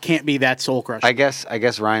loss can't be that soul crushing. I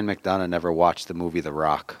guess Ryan McDonough never watched the movie The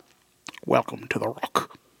Rock. Welcome to The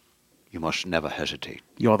Rock. You must never hesitate.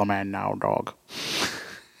 You're the man now, dog.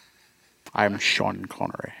 I'm Sean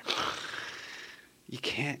Connery. You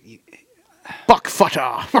can't.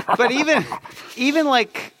 Buckfutter. But even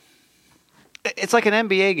like, it's like an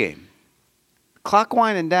NBA game. Clock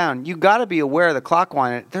winding down. You got to be aware of the clock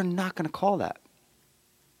winding. They're not going to call that.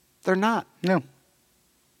 They're not. No.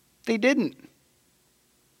 They didn't.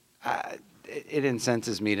 it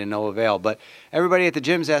incenses me to no avail. But everybody at the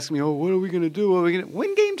gym's asking me, "Oh, what are we going to do? What are we going to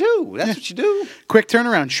win game 2?" That's what you do. Quick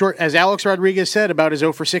turnaround. Short, as Alex Rodriguez said about his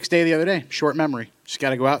 0 for 6 day the other day. Short memory. Just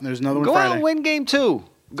got to go out and there's another one Go Friday. out and win game 2.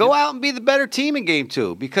 Go out and be the better team in game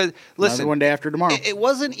 2. Because listen, another one day after tomorrow. It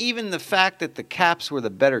wasn't even the fact that the Caps were the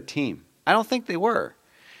better team. I don't think they were.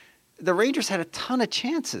 The Rangers had a ton of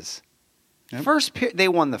chances. Yep. They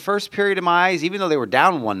won the first period in my eyes, even though they were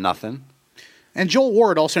down 1-0. And Joel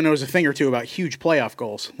Ward also knows a thing or two about huge playoff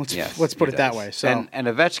goals. Let's put it that way. So and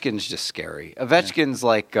Ovechkin's just scary. Ovechkin's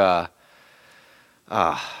like the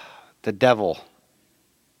devil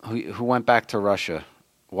who went back to Russia.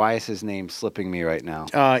 Why is his name slipping me right now?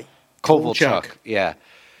 Kovalchuk. Yeah.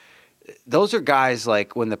 Those are guys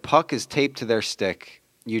like when the puck is taped to their stick,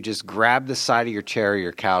 you just grab the side of your chair or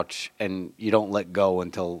your couch and you don't let go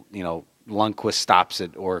until, Lundqvist stops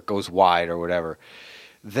it or it goes wide or whatever.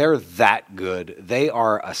 They're that good. They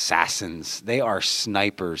are assassins. They are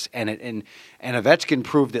snipers. And Ovechkin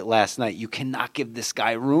proved it last night. You cannot give this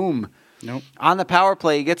guy room. Nope. On the power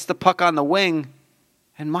play, he gets the puck on the wing,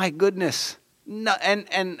 and my goodness. No,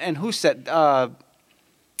 and who said it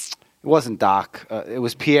wasn't Doc. It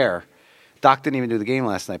was Pierre. Doc didn't even do the game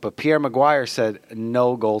last night, but Pierre Maguire said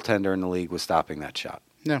no goaltender in the league was stopping that shot.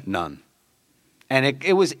 No. None. And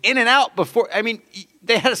it was in and out before. I mean,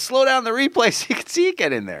 they had to slow down the replay so you could see it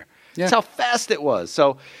get in there. Yeah. That's how fast it was.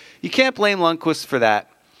 So you can't blame Lundqvist for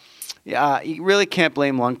that. You really can't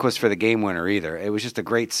blame Lundqvist for the game winner either. It was just a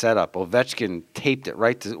great setup. Ovechkin taped it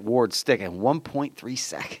right to Ward's stick in 1.3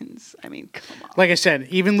 seconds. I mean, come on. Like I said,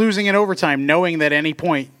 even losing in overtime, knowing that at any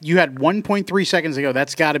point you had 1.3 seconds to go,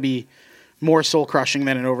 that's got to be more soul-crushing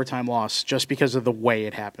than an overtime loss just because of the way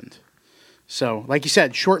it happened. So, like you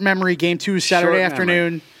said, short memory, game 2 is Saturday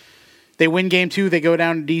afternoon. Memory. They win game 2, they go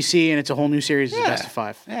down to D.C., and it's a whole new series. It's a best of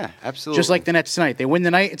 5. Yeah, absolutely. Just like the Nets tonight. They win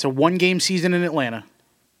the night, it's a one-game season in Atlanta.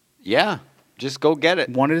 Yeah, just go get it.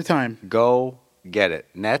 One at a time. Go get it.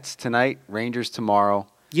 Nets tonight, Rangers tomorrow.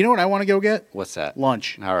 You know what I want to go get? What's that?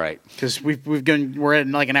 Lunch. All right. Because we're at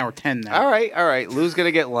like an hour 10 now. All right. Lou's going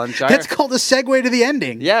to get lunch. That's called a segue to the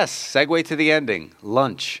ending. Yes, segue to the ending.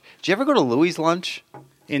 Lunch. Did you ever go to Louis' lunch?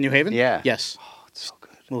 In New Haven? Yeah. Yes. Oh, it's so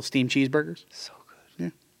good. Little steamed cheeseburgers. So Yeah.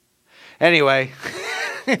 Anyway,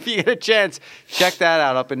 if you get a chance, check that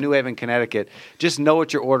out up in New Haven, Connecticut. Just know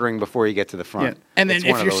what you're ordering before you get to the front. Yeah. And then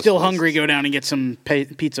if you're still hungry, go down and get some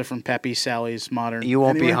pizza from Pepe Sally's Modern. You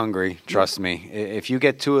won't be hungry, trust me. If you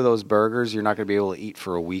get 2 of those burgers, you're not going to be able to eat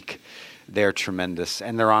for a week. They're tremendous,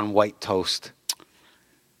 and they're on white toast.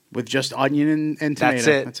 With just onion and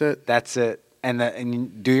tomato. That's it.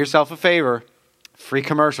 And do yourself a favor. Free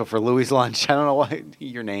commercial for Louis' lunch. I don't know why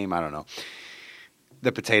your name. I don't know.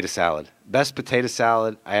 The potato salad. Best potato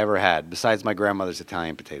salad I ever had, besides my grandmother's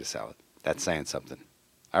Italian potato salad. That's saying something.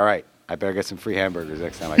 All right. I better get some free hamburgers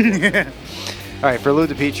next time I go. All right. For Lou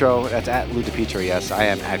DiPietro, that's at Lou DiPietro, yes. I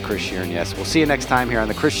am at Chris Shearn, yes. We'll see you next time here on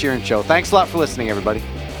The Chris Shearn Show. Thanks a lot for listening, everybody.